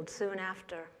healed soon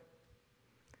after.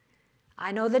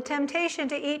 I know the temptation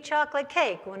to eat chocolate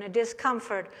cake when a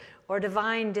discomfort or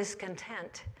divine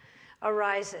discontent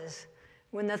arises,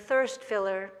 when the thirst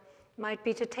filler might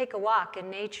be to take a walk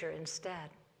in nature instead.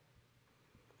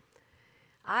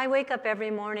 I wake up every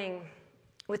morning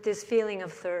with this feeling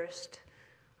of thirst,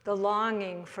 the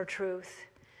longing for truth,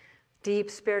 deep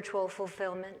spiritual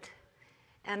fulfillment,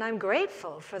 and I'm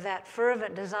grateful for that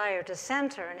fervent desire to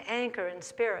center and anchor in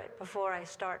spirit before I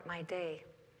start my day.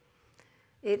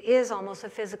 It is almost a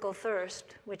physical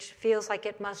thirst, which feels like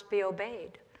it must be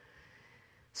obeyed.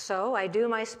 So I do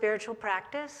my spiritual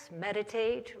practice,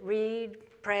 meditate, read,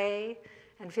 pray,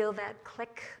 and feel that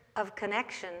click of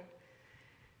connection,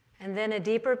 and then a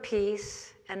deeper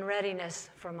peace and readiness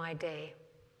for my day.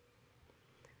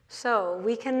 So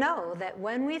we can know that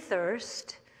when we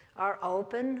thirst, are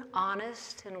open,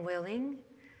 honest, and willing,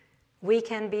 we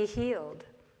can be healed,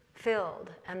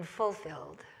 filled, and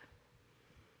fulfilled.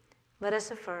 Let us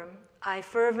affirm, I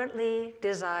fervently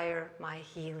desire my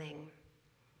healing.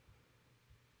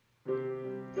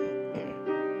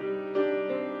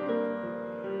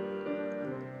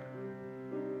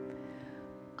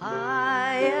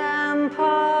 I am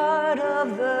part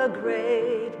of the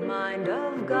great mind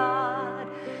of God,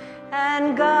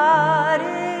 and God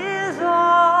is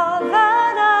all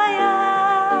that I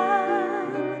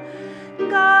am.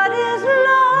 God is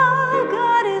love,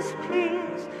 God is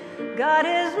peace,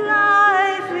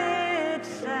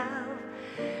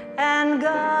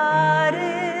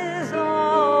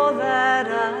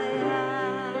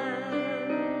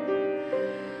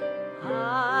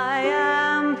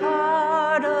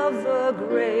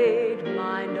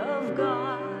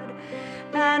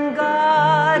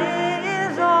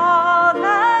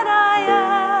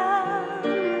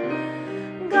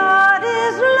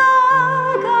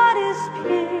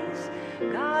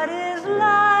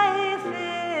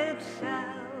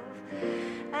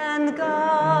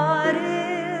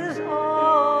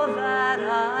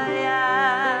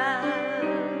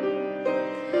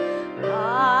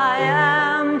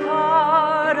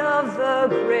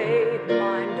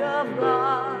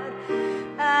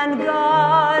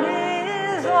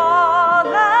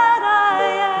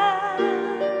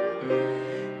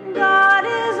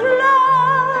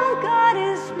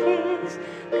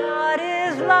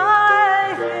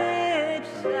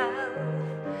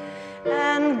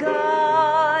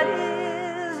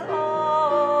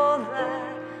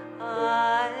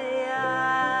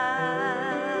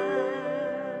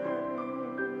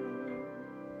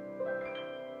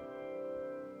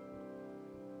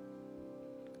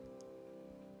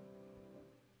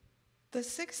 The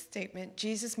sixth statement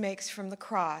Jesus makes from the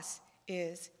cross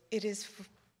is, "It is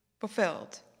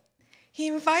fulfilled." He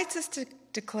invites us to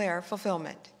declare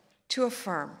fulfillment, to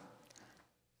affirm,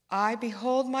 "I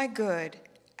behold my good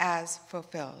as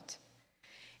fulfilled."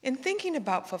 In thinking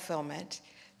about fulfillment,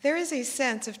 there is a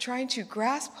sense of trying to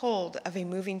grasp hold of a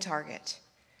moving target.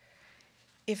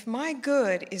 If my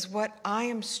good is what I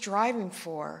am striving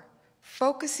for,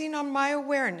 focusing on my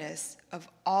awareness of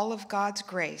all of God's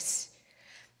grace,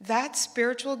 that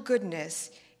spiritual goodness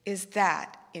is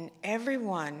that in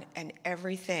everyone and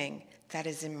everything that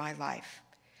is in my life.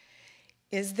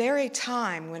 Is there a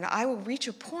time when I will reach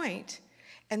a point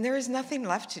and there is nothing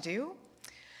left to do?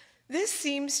 This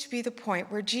seems to be the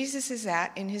point where Jesus is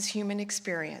at in his human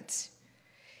experience.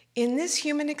 In this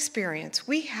human experience,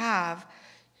 we have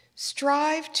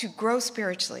strived to grow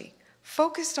spiritually,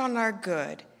 focused on our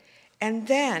good, and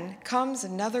then comes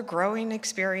another growing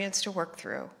experience to work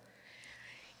through.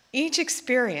 Each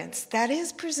experience that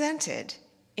is presented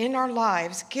in our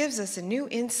lives gives us a new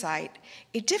insight,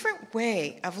 a different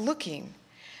way of looking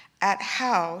at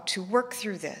how to work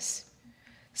through this.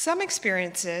 Some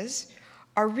experiences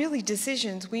are really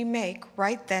decisions we make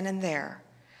right then and there,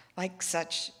 like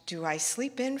such, do I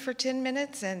sleep in for 10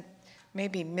 minutes and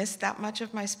maybe miss that much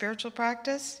of my spiritual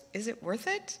practice? Is it worth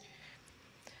it?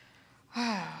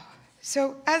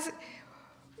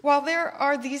 While there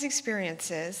are these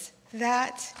experiences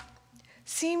that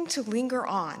seem to linger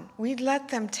on, we let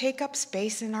them take up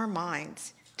space in our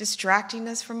minds, distracting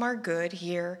us from our good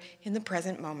here in the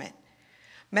present moment.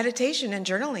 Meditation and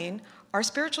journaling are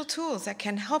spiritual tools that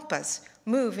can help us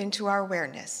move into our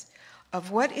awareness of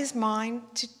what is mine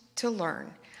to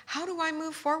learn. How do I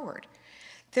move forward?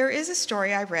 There is a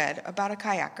story I read about a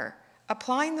kayaker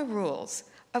applying the rules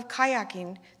of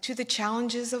kayaking to the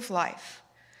challenges of life.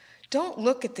 Don't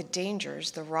look at the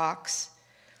dangers, the rocks.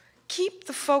 Keep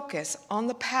the focus on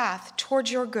the path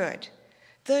towards your good.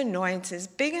 The annoyances,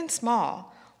 big and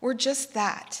small, were just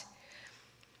that.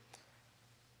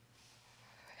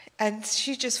 And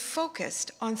she just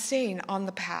focused on staying on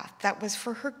the path that was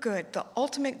for her good, the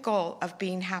ultimate goal of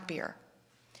being happier.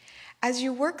 As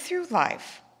you work through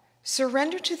life,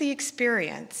 surrender to the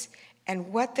experience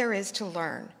and what there is to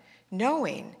learn,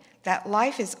 knowing that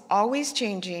life is always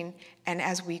changing, and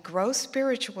as we grow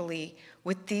spiritually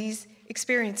with these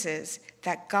experiences,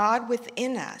 that God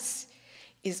within us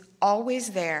is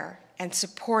always there and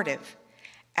supportive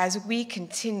as we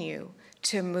continue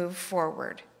to move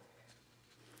forward.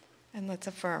 And let's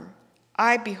affirm,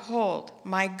 I behold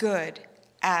my good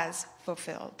as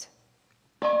fulfilled.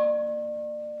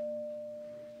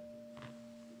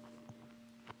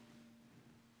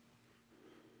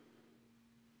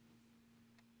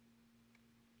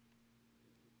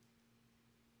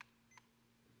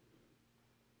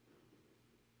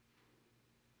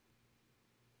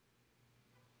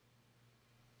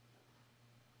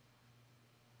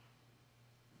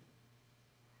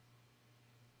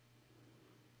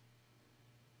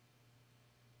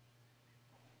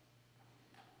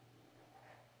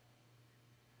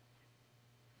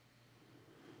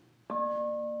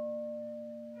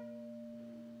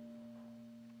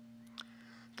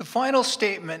 The final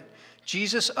statement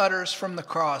Jesus utters from the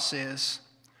cross is,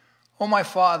 "O my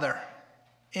Father,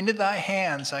 into thy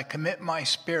hands I commit my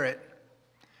spirit."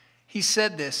 He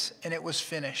said this, and it was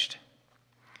finished.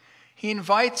 He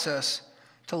invites us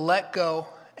to let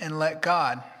go and let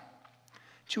God,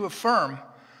 to affirm,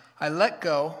 I let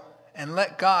go and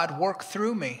let God work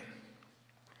through me.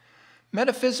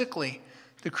 Metaphysically,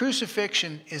 the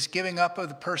crucifixion is giving up of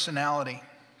the personality.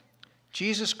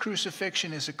 Jesus'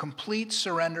 crucifixion is a complete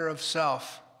surrender of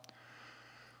self.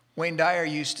 Wayne Dyer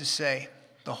used to say,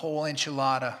 the whole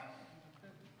enchilada.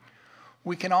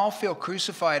 We can all feel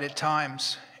crucified at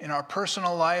times in our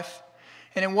personal life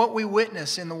and in what we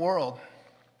witness in the world.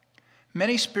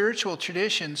 Many spiritual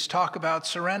traditions talk about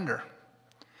surrender.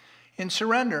 In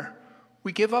surrender,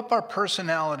 we give up our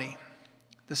personality,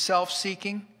 the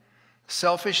self-seeking,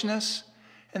 selfishness,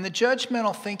 and the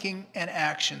judgmental thinking and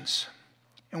actions.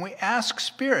 And we ask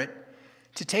Spirit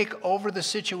to take over the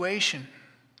situation.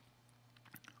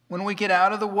 When we get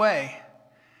out of the way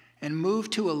and move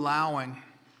to allowing,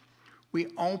 we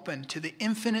open to the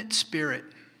infinite Spirit.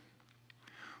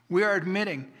 We are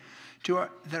admitting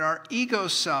that our ego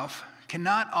self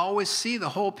cannot always see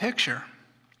the whole picture,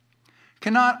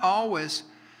 cannot always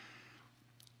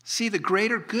see the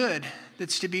greater good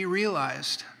that's to be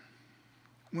realized.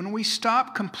 When we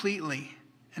stop completely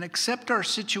and accept our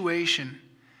situation,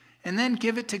 and then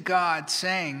give it to God,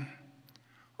 saying,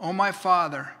 O my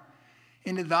Father,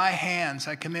 into thy hands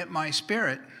I commit my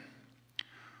spirit,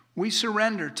 We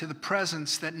surrender to the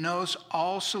presence that knows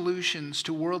all solutions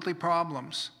to worldly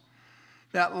problems,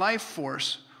 that life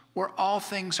force where all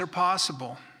things are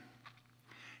possible.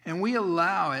 And we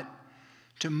allow it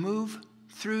to move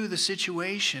through the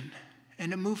situation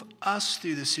and to move us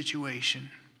through the situation.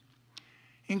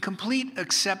 In complete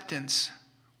acceptance,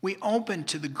 we open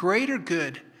to the greater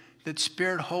good that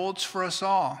Spirit holds for us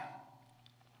all.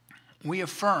 We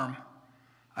affirm,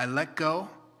 I let go,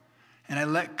 and I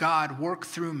let God work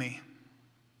through me.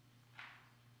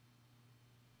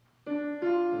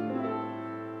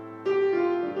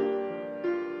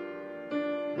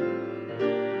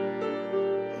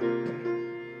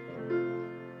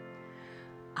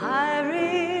 I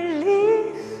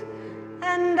release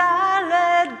and I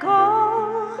let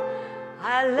go.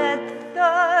 I let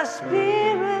the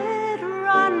Spirit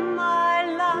run my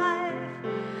life,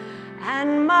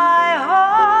 and my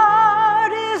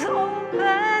heart is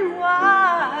open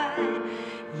wide.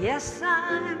 Yes,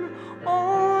 I'm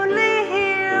only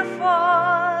here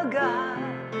for God.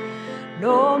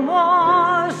 No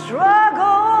more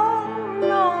struggle,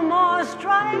 no more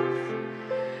strife.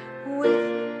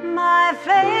 With my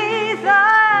faith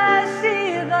I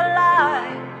see the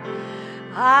light.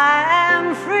 I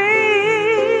am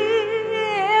free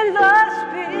in the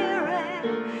Spirit.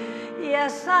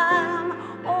 Yes, I'm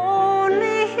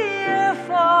only here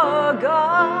for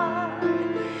God.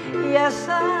 Yes,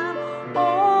 I'm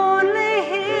only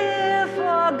here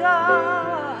for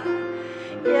God.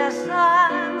 Yes,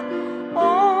 I'm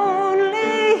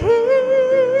only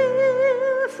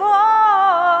here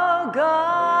for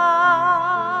God.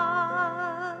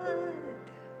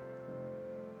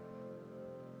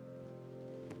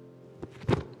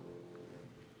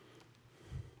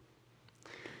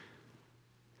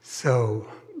 So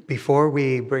before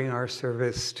we bring our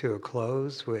service to a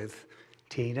close with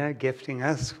Tina gifting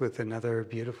us with another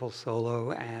beautiful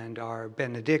solo and our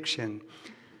benediction,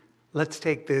 let's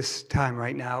take this time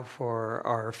right now for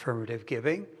our affirmative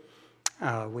giving.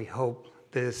 We hope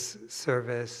this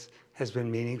service has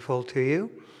been meaningful to you.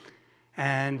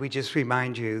 And we just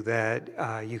remind you that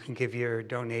you can give your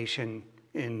donation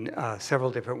in several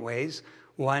different ways.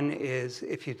 One is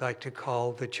if you'd like to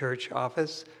call the church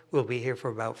office. We'll be here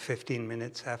for about 15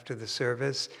 minutes after the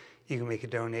service. You can make a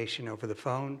donation over the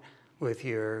phone with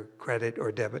your credit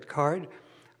or debit card.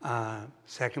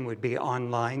 Second would be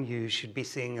online. You should be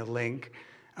seeing a link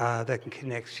that can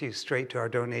connect you straight to our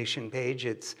donation page.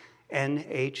 It's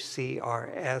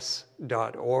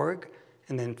NHCRS.org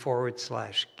and then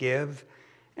 /give.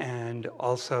 And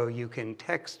also you can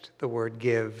text the word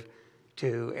give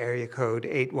to area code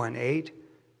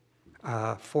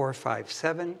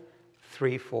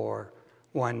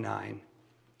 818-457-3419.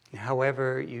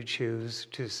 However you choose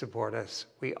to support us,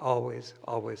 we always,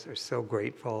 always are so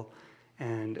grateful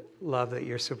and love that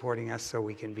you're supporting us so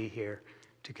we can be here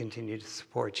to continue to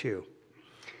support you.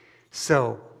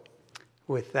 So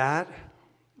with that,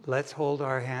 let's hold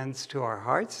our hands to our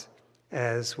hearts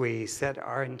as we set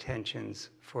our intentions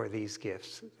for these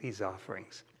gifts, these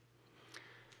offerings.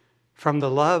 From the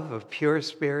love of pure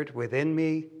spirit within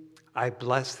me, I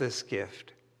bless this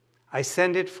gift. I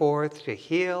send it forth to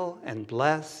heal and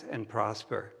bless and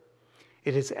prosper.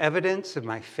 It is evidence of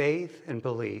my faith and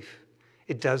belief.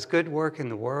 It does good work in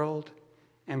the world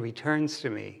and returns to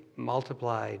me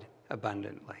multiplied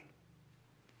abundantly.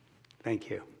 Thank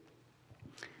you.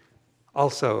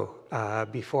 Also,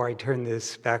 before I turn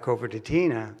this back over to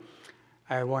Tina,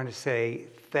 I want to say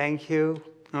thank you.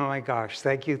 Oh my gosh,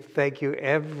 thank you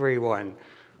everyone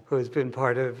who has been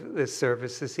part of this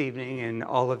service this evening and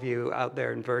all of you out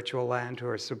there in virtual land who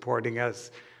are supporting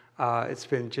us. It's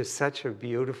been just such a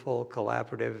beautiful,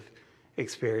 collaborative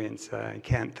experience. I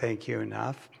can't thank you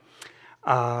enough.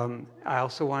 I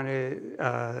also want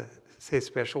to say a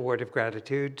special word of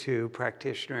gratitude to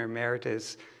Practitioner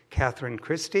Emeritus Catherine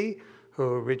Christie,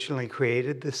 who originally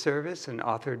created this service and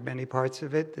authored many parts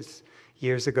of it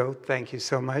years ago. Thank you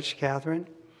so much, Catherine.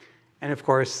 And of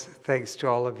course, thanks to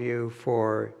all of you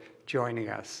for joining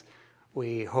us.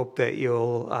 We hope that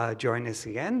you'll join us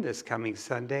again this coming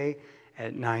Sunday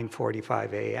at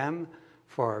 9:45 a.m.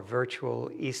 for our virtual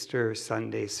Easter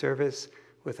Sunday service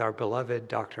with our beloved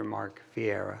Dr. Mark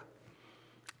Vieira.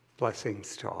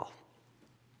 Blessings to all.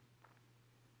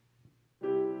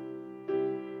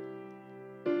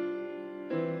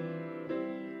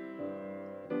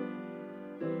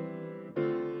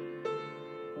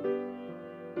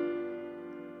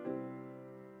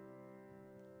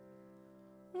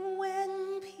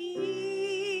 When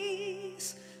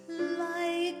peace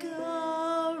like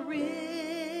a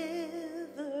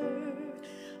river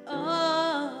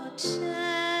attendeth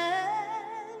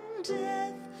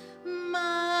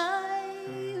my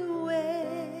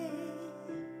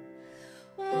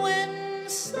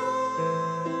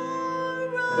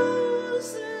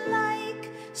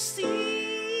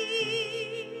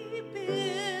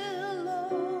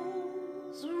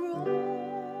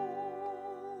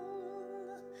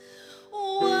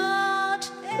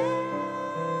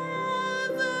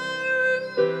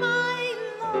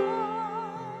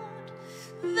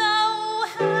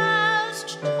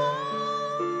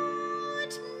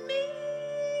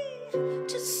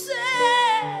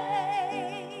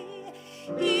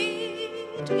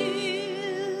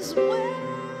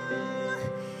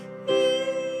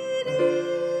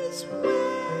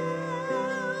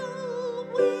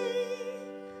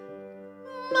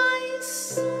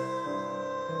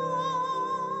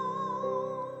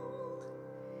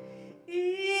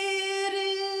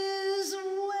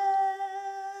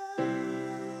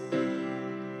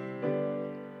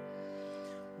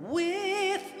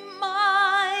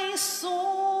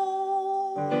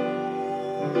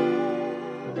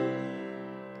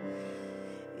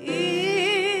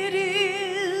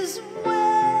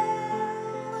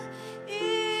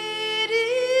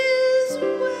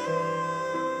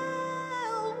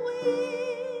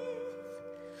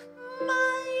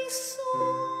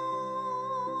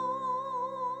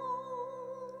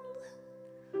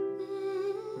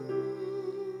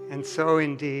so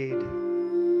indeed,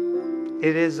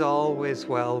 it is always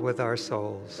well with our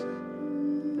souls.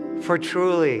 For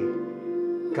truly,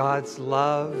 God's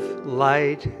love,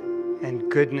 light,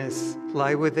 and goodness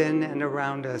lie within and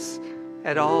around us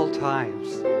at all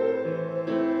times.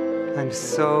 I'm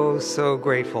so, so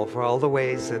grateful for all the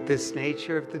ways that this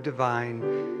nature of the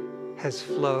divine has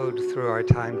flowed through our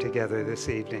time together this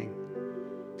evening.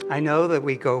 I know that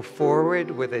we go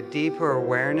forward with a deeper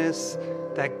awareness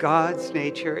that God's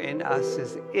nature in us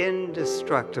is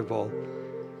indestructible,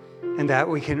 and that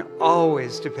we can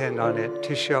always depend on it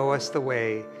to show us the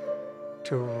way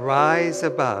to rise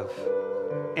above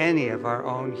any of our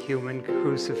own human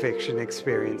crucifixion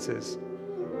experiences.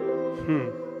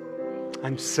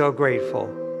 I'm so grateful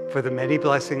for the many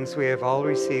blessings we have all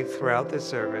received throughout the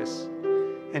service,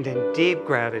 and in deep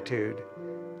gratitude,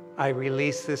 I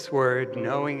release this word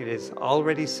knowing it is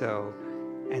already so,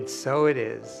 and so it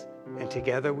is, and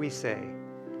together we say,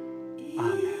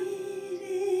 Amen. It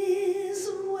is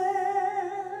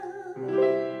well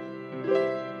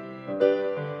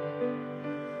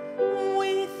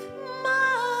with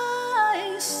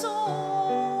my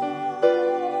soul.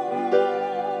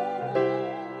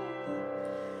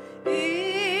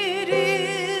 It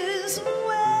is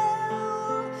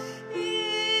well.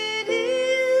 It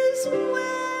is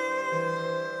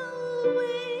well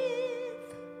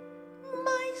with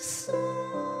my soul.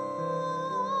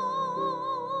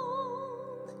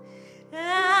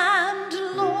 And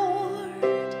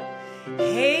Lord,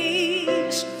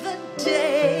 haste the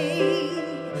day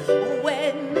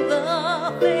when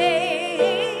the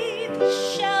faith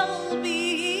shall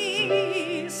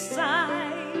be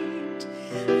sight,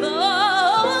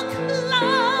 the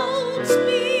clouds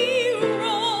be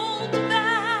rolled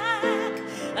back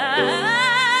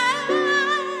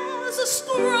as a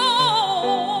scroll,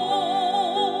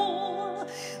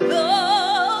 the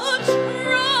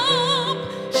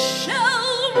trump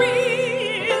shall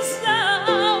resound,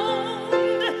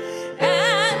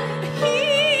 and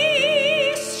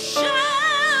peace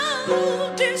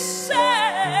shall descend.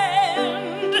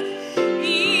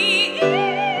 Even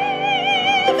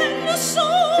so,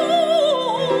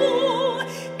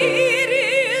 it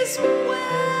is well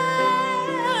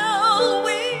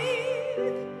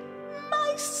with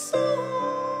my soul.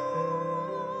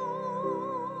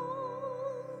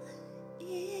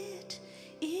 It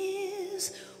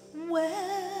is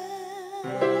well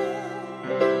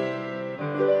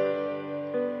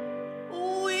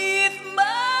with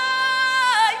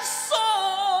my soul.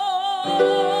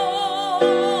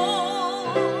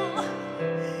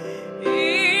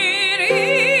 It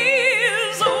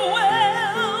is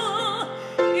well.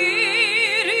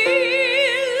 It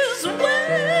is well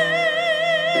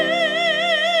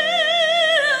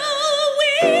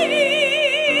with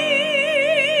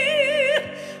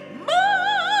my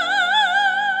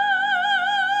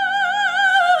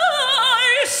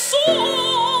soul.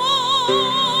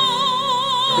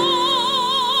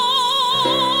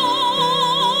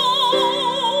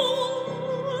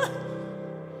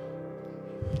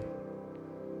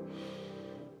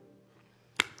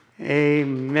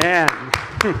 Amen.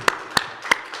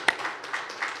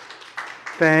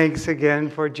 Thanks again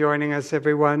for joining us,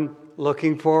 everyone.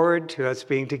 Looking forward to us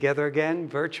being together again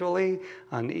virtually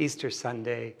on Easter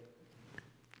Sunday.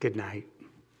 Good night.